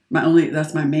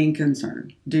main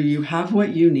concern. Do you have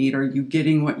what you need? Are you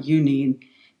getting what you need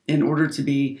in order to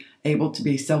be able to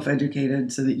be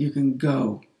self-educated so that you can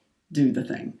go do the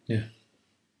thing? Yeah.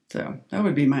 So that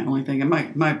would be my only thing. And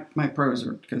my pros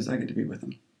are because I get to be with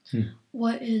them.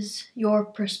 What is your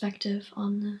perspective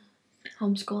on the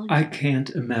homeschooling? I can't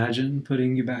imagine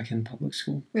putting you back in public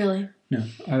school. Really? No,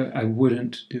 I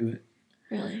wouldn't do it.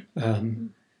 Really?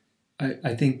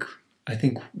 I think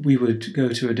we would go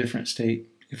to a different state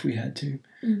if we had to.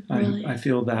 Really? I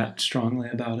feel that strongly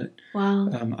about it. Wow.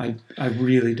 I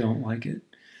really don't like it.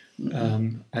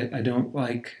 I don't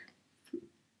like,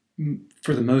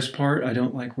 for the most part, I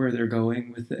don't like where they're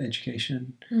going with the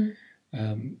education,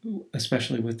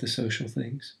 especially with the social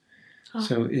things. Oh.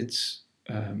 So it's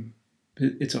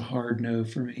a hard no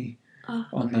for me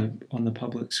on the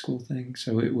public school thing.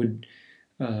 So it would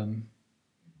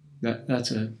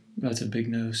that's a big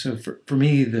no. So for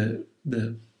me, the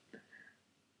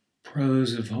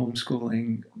pros of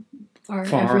homeschooling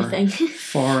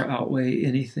far outweigh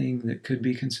anything that could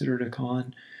be considered a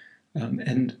con.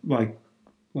 And like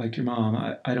your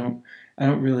mom, I don't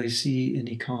really see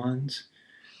any cons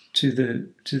to the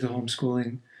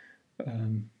homeschooling.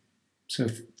 So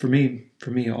for me,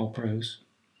 all pros.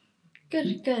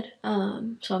 Good.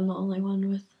 So I'm the only one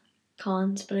with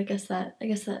cons, but I guess that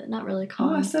not really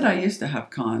cons. Oh, I said I used to have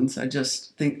cons. I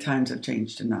just think times have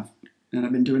changed enough, and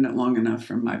I've been doing it long enough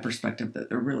from my perspective that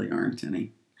there really aren't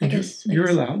any. I guess you're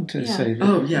allowed to say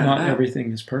that not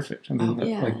everything is perfect. I mean,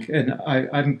 and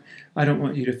I don't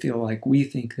want you to feel like we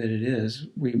think that it is.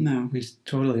 We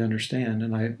totally understand,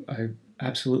 and I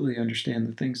absolutely understand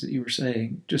the things that you were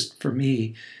saying. Just for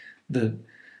me, the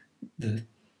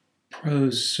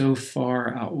pros so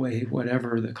far outweigh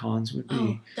whatever the cons would be.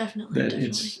 Oh, definitely. That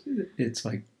it's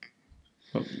like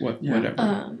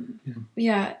whatever.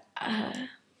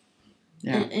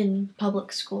 In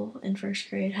public school in first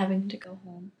grade, having to go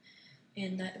home,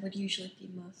 and that would usually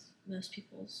be most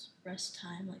people's rest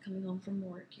time. Like coming home from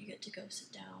work, you get to go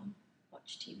sit down,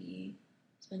 watch TV,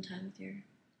 spend time with your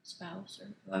spouse or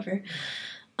whoever.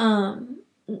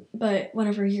 But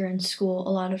whenever you're in school,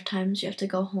 a lot of times you have to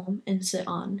go home and sit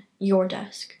on your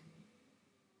desk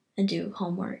and do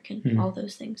homework and all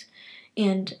those things.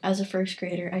 And as a first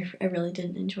grader, I really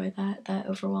didn't enjoy that. That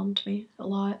overwhelmed me a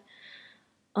lot.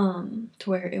 To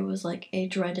where it was like a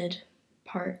dreaded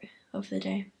part of the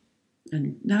day.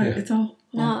 And now it's all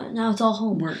now it's all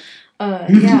homework.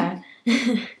 Now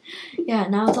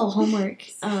it's all homework.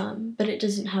 But it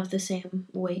doesn't have the same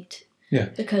weight. Yeah.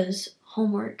 Because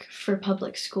homework for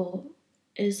public school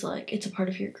is like it's a part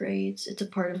of your grades. It's a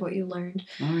part of what you learned.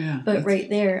 Oh yeah. But right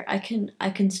there, I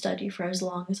can study for as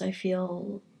long as I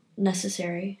feel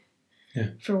necessary.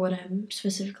 Yeah. For what I'm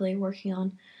specifically working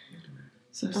on.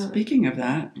 So speaking of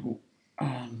that,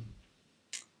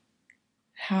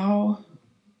 how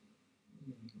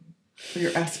for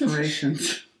your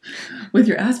aspirations, with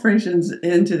your aspirations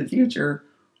into the future,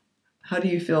 how do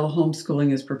you feel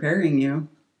homeschooling is preparing you?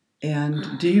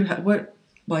 And do you have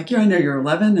I know you're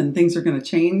 11 and things are going to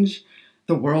change.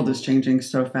 The world is changing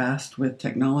so fast with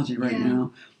technology right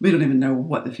now. We don't even know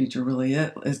what the future really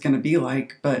is going to be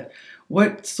like. But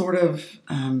what sort of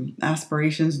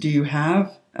aspirations do you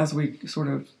have as we sort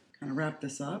of kind of wrap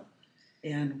this up?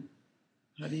 And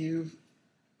how are you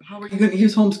going to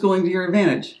use homeschooling to your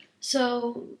advantage?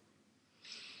 So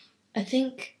I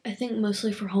think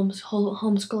mostly for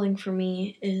homeschooling for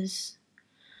me is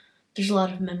there's a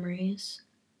lot of memories.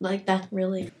 Like that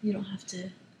really, you don't have to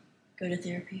go to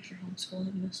therapy for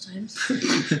homeschooling most times.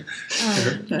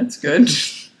 That's good.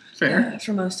 Fair.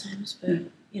 For most times, but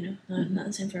not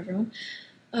the same for everyone.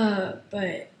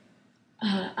 But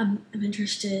I'm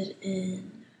interested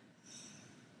in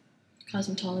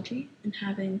cosmetology and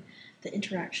having the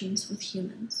interactions with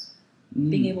humans,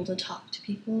 being able to talk to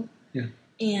people,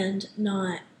 and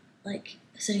not like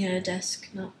sitting at a desk,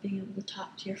 not being able to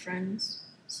talk to your friends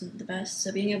isn't the best.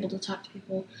 So being able to talk to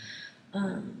people,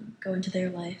 go into their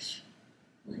life,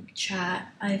 like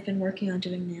chat. I've been working on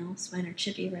doing nails. Mine are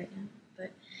chippy right now,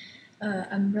 but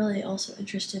I'm really also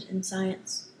interested in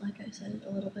science, like I said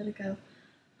a little bit ago.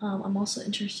 I'm also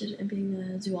interested in being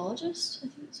a zoologist, I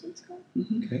think that's what it's called.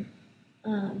 Mm-hmm. Okay.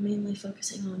 Mainly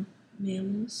focusing on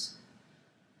mammals.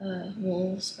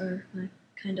 Wolves are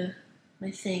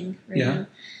my thing right now.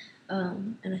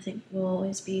 and I think will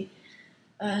always be.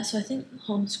 So I think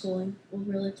homeschooling will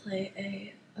really play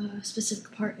a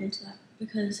specific part into that,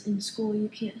 because in school you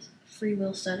can't free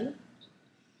will study.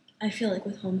 I feel like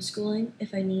with homeschooling,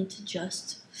 if I need to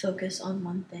just focus on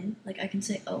one thing, like I can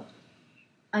say, oh,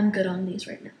 I'm good on these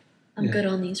right now. I'm good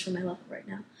on these for my level right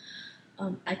now.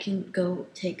 I can go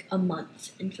take a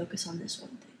month and focus on this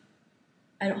one thing.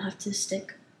 I don't have to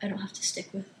stick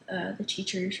with the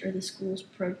teachers or the school's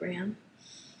program.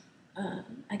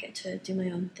 I get to do my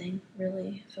own thing,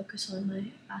 really focus on my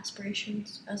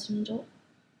aspirations as an adult.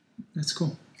 That's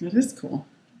cool. That is cool.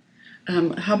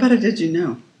 How about a did you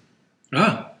know?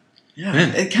 Ah. Yeah,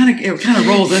 Man. it kind of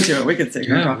rolls into it. We could sit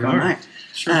here and talk all night.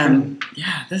 Sure.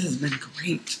 Yeah, this has been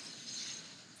great.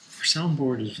 Our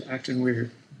soundboard is acting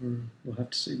weird. We'll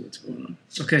have to see what's going on.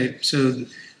 Okay, so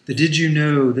the Did You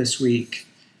Know this week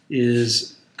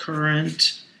is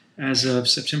current as of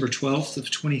September 12th of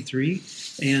 23,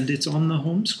 and it's on the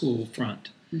homeschool front.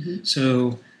 Mm-hmm.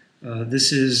 So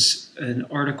this is an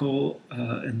article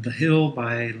in The Hill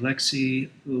by Lexi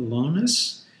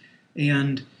Lonis,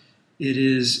 and it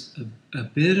is a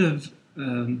bit of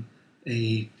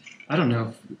I don't know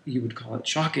if you would call it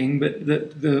shocking, but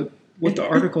what the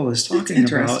article is talking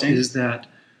about is that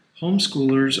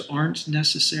homeschoolers aren't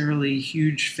necessarily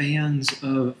huge fans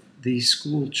of the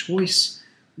school choice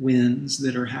wins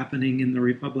that are happening in the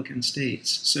Republican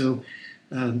states. So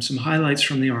some highlights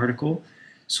from the article.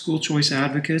 School choice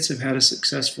advocates have had a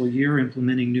successful year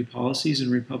implementing new policies in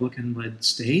Republican-led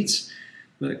states,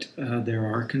 but there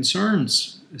are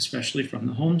concerns, especially from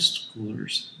the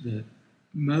homeschoolers. The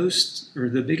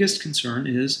biggest concern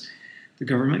is the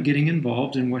government getting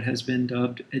involved in what has been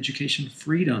dubbed education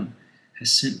freedom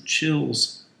has sent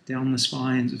chills down the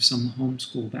spines of some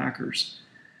homeschool backers.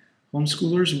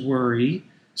 Homeschoolers worry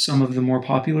some of the more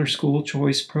popular school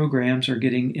choice programs are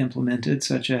getting implemented,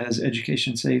 such as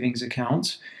education savings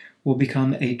accounts, will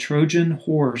become a Trojan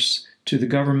horse to the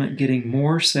government getting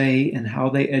more say in how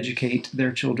they educate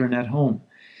their children at home.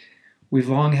 We've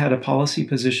long had a policy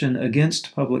position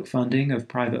against public funding of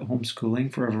private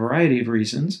homeschooling for a variety of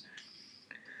reasons.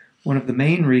 One of the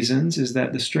main reasons is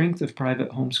that the strength of private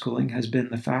homeschooling has been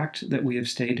the fact that we have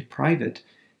stayed private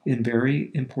in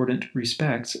very important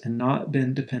respects and not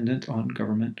been dependent on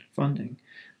government funding.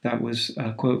 That was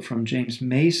a quote from James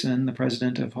Mason, the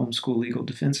president of Homeschool Legal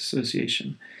Defense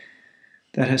Association.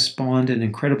 That has spawned an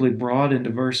incredibly broad and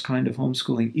diverse kind of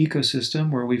homeschooling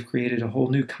ecosystem where we've created a whole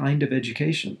new kind of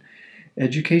education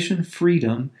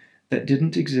freedom that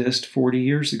didn't exist 40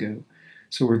 years ago.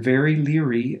 So we're very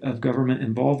leery of government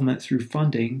involvement through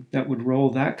funding that would roll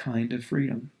that kind of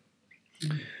freedom.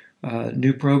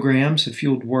 New programs have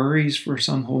fueled worries for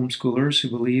some homeschoolers who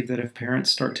believe that if parents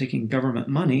start taking government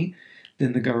money,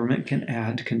 then the government can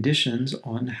add conditions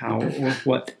on how or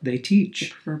what they teach.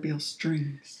 The proverbial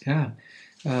strings. Yeah.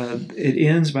 It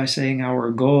ends by saying our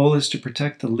goal is to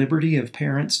protect the liberty of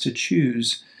parents to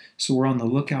choose, so we're on the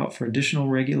lookout for additional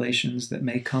regulations that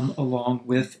may come along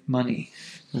with money.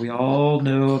 We all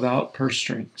know about purse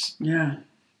strings. Yeah.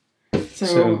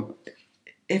 So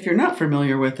if you're not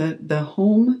familiar with it, the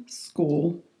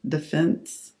Homeschool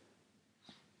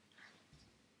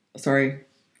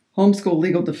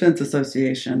Legal Defense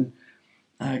Association,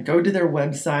 go to their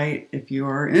website if you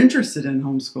are interested in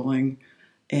homeschooling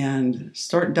and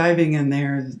start diving in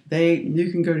there.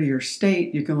 You can go to your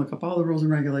state, you can look up all the rules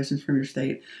and regulations from your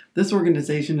state. This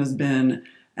organization has been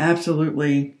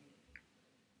absolutely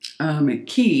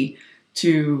key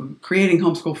to creating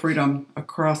homeschool freedom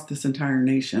across this entire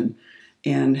nation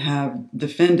and have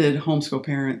defended homeschool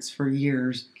parents for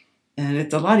years. And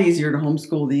it's a lot easier to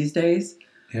homeschool these days.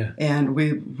 Yeah. And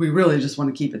we really just want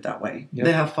to keep it that way. Yep.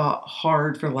 They have fought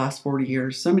hard for the last 40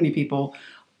 years. So many people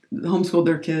homeschooled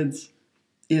their kids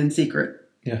in secret.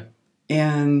 Yeah.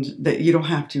 And that you don't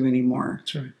have to anymore.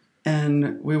 That's right.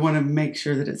 And we want to make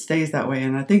sure that it stays that way.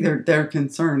 And I think they're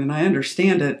concerned, and I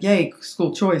understand it. Yay,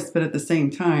 school choice. But at the same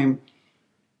time,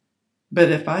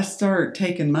 if I start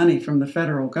taking money from the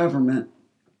federal government.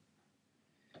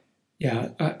 Yeah.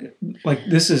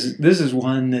 This is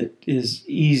one that is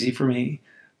easy for me.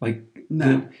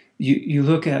 You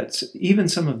look at even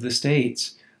some of the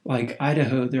states, like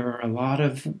Idaho, there are a lot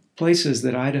of places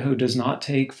that Idaho does not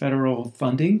take federal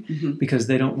funding because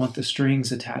they don't want the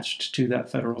strings attached to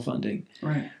that federal funding.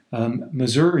 Right.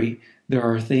 Missouri, there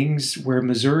are things where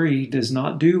Missouri does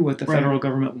not do what the federal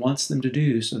government wants them to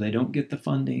do, so they don't get the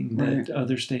funding that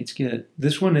other states get.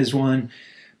 This one is one,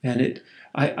 and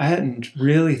I hadn't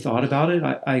really thought about it.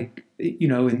 I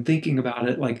in thinking about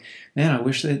it, I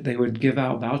wish that they would give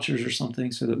out vouchers or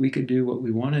something so that we could do what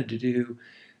we wanted to do.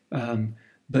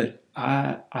 but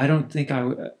I don't think I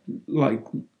would, like,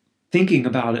 thinking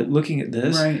about it, looking at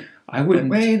this, Right. I wouldn't.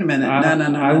 Wait a minute.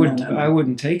 No. I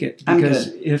wouldn't take it,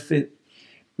 because if it,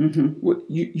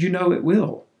 you know,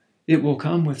 it will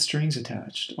come with strings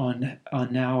attached on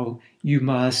now you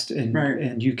must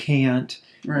and you can't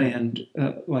and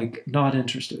like, not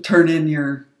interested. Turn in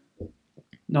your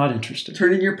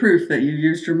proof that you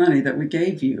used your money that we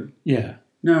gave you. Yeah.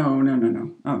 No.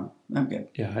 Oh, I'm good.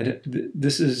 Yeah.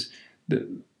 This is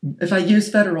if I use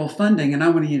federal funding and I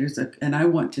want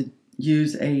to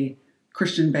use a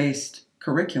Christian-based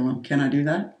curriculum, can I do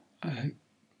that?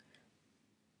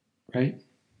 Right.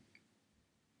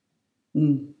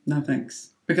 No,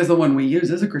 thanks. Because the one we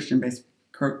use is a Christian-based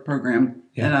program,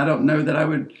 and I don't know that I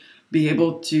would be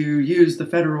able to use the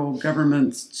federal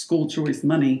government's school choice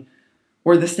money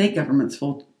or the state government's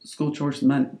full school choice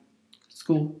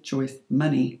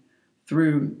money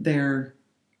through their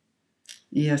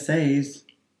ESAs.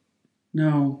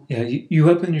 No. Yeah, you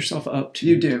open yourself up to.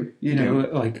 You do. You know,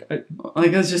 do. Like,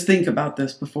 let's just think about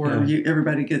this before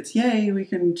everybody gets, yay, we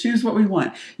can choose what we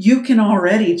want. You can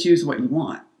already choose what you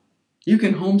want. You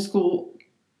can homeschool.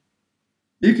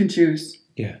 You can choose.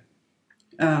 Yeah.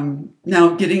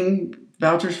 Now, getting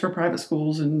vouchers for private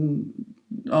schools and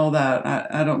all that,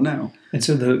 I don't know. And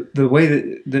so the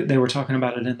way that they were talking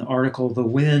about it in the article, the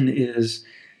win is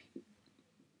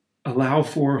allow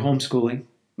for homeschooling.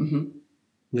 Mm-hmm.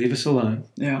 Leave us alone.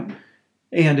 Yeah.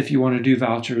 And if you want to do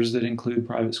vouchers that include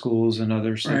private schools and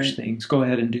other such things, go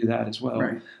ahead and do that as well.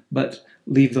 Right. But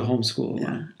leave the homeschool alone.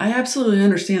 Yeah. I absolutely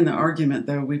understand the argument,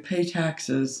 though. We pay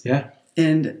taxes. Yeah.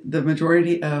 And the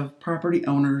majority of property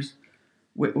owners,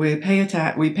 we pay a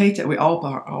tax. We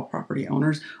all property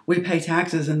owners, we pay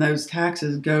taxes, and those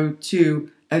taxes go to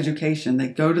education. They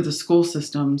go to the school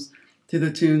systems to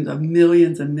the tune of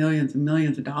millions and millions and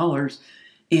millions of dollars.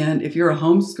 And if you're a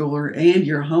homeschooler and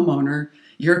you're a homeowner,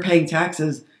 you're paying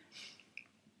taxes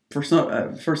for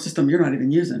a system you're not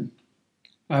even using.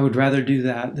 I would rather do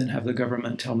that than have the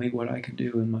government tell me what I can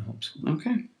do in my homeschool.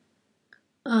 Okay.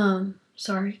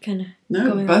 Sorry, kind of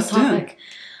going off topic.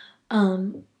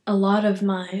 A lot of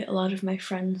my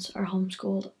friends are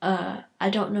homeschooled. I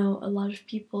don't know a lot of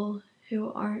people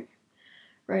who aren't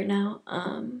right now.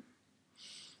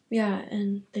 Yeah,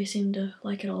 and they seem to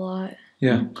like it a lot.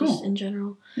 Yeah, just cool. In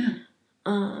general. Yeah.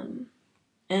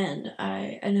 And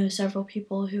I know several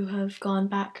people who have gone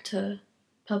back to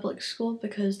public school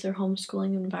because their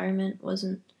homeschooling environment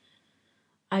wasn't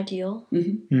ideal.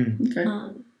 Mm-hmm. Okay.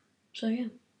 So yeah.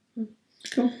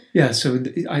 Cool. Yeah, so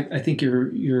I think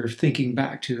you're thinking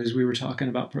back to, as we were talking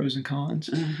about pros and cons,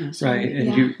 right?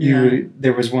 And you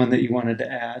there was one that you wanted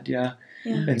to add, yeah.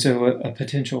 And so a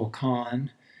potential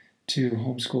con to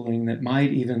homeschooling that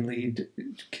might even lead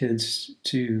kids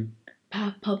to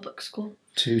public school,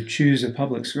 to choose a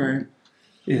public school,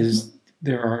 is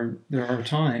there are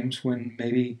times when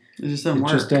maybe it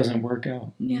just doesn't work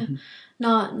out. Yeah,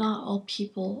 not all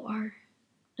people are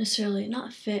necessarily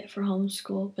not fit for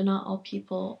homeschool, but not all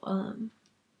people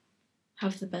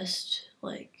have the best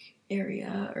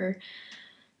area, or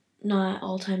not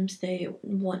all times they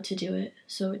want to do it,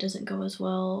 so it doesn't go as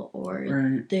well,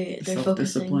 or they're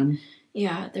focusing.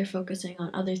 Yeah, they're focusing on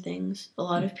other things. A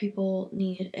lot of people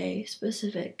need a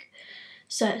specific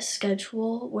set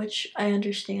schedule, which I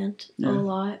understand a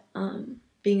lot.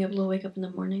 Being able to wake up in the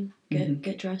morning,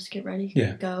 get dressed, get ready,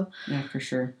 go. Yeah, for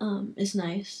sure. Is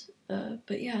nice.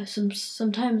 But yeah,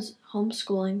 sometimes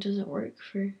homeschooling doesn't work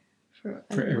for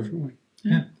everyone.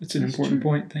 Yeah, that's an important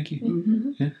point. Thank you.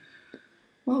 Mm-hmm. Yeah.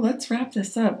 Well, let's wrap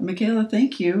this up. Makaylah,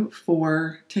 thank you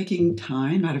for taking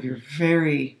time out of your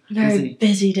very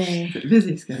busy day.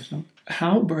 Busy schedule.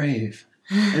 How brave.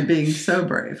 And being so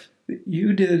brave.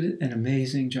 You did an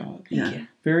amazing job. Thank you.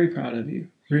 Very proud of you.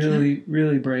 Really,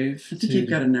 really brave. I think you've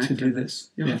got a knack to for do this.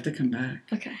 You'll have to come back.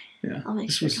 Okay. Yeah. I'll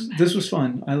make sure to come back. This was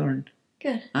fun. I learned.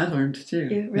 Good. I learned too.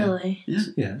 You really?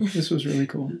 Yeah. This was really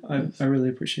cool. I really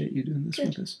appreciate you doing this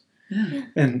with us. Yeah.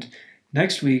 And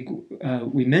next week,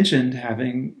 we mentioned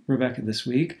having Rebecca this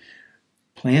week.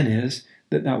 Plan is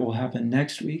that will happen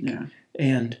next week. Yeah.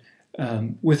 And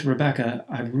with Rebecca,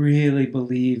 I really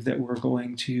believe that we're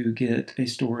going to get a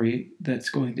story that's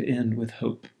going to end with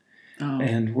hope. Oh,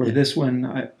 and where this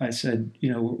one, I said,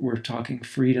 we're talking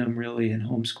freedom really in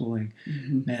homeschooling.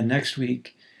 Mm-hmm. Man, next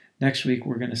week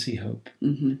we're going to see hope.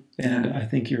 Mm-hmm. And I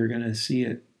think you're going to see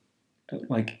it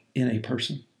in a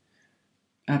person.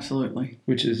 Absolutely.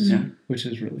 Which is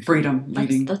really freedom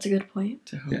leading. That's a good point.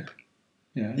 To hope.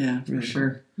 Yeah, for really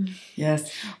sure. Cool.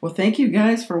 Yes. Well, thank you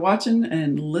guys for watching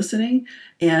and listening.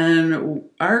 And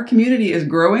our community is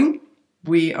growing.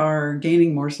 We are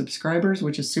gaining more subscribers,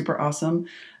 which is super awesome.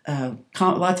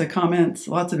 Lots of comments,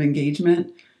 lots of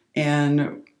engagement,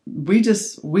 and we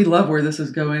love where this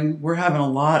is going. We're having a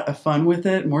lot of fun with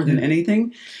it, more than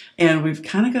anything, and we've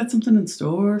kind of got something in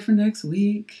store for next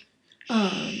week.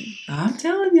 I'm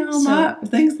telling y'all,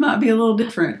 things might be a little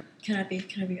different. Can I be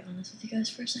honest with you guys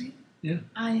for a second? Yeah.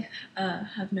 I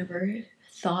have never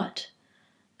thought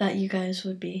that you guys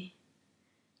would be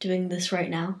doing this right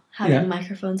now, having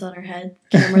microphones on our head,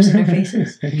 cameras in our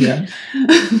faces. Yeah.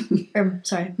 Or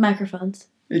sorry, microphones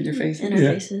in your faces. In our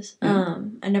faces. Yeah.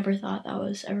 I never thought that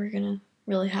was ever gonna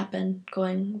really happen.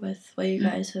 Going with what you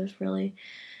guys have really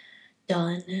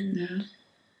done and.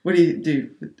 What do you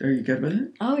do? Are you good with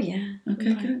it? Oh yeah.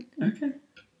 Okay, good. Okay.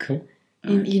 Cool.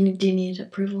 Do you need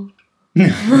approval? No,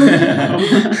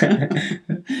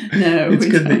 it's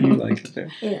good that you like it though.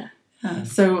 Yeah.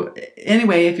 So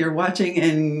anyway, if you're watching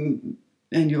and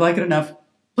you like it enough,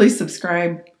 please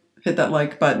subscribe, hit that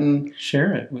like button,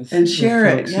 share it with folks.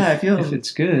 Yeah, if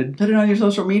it's good, put it on your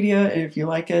social media. If you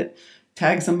like it,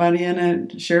 tag somebody in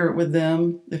it, share it with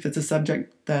them. If it's a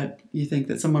subject that you think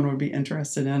that someone would be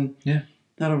interested in,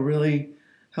 that'll really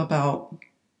help out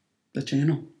the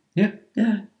channel. Yeah,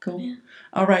 cool. Yeah.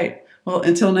 All right. Well,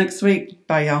 until next week.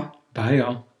 Bye, y'all. Bye,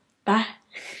 y'all. Bye.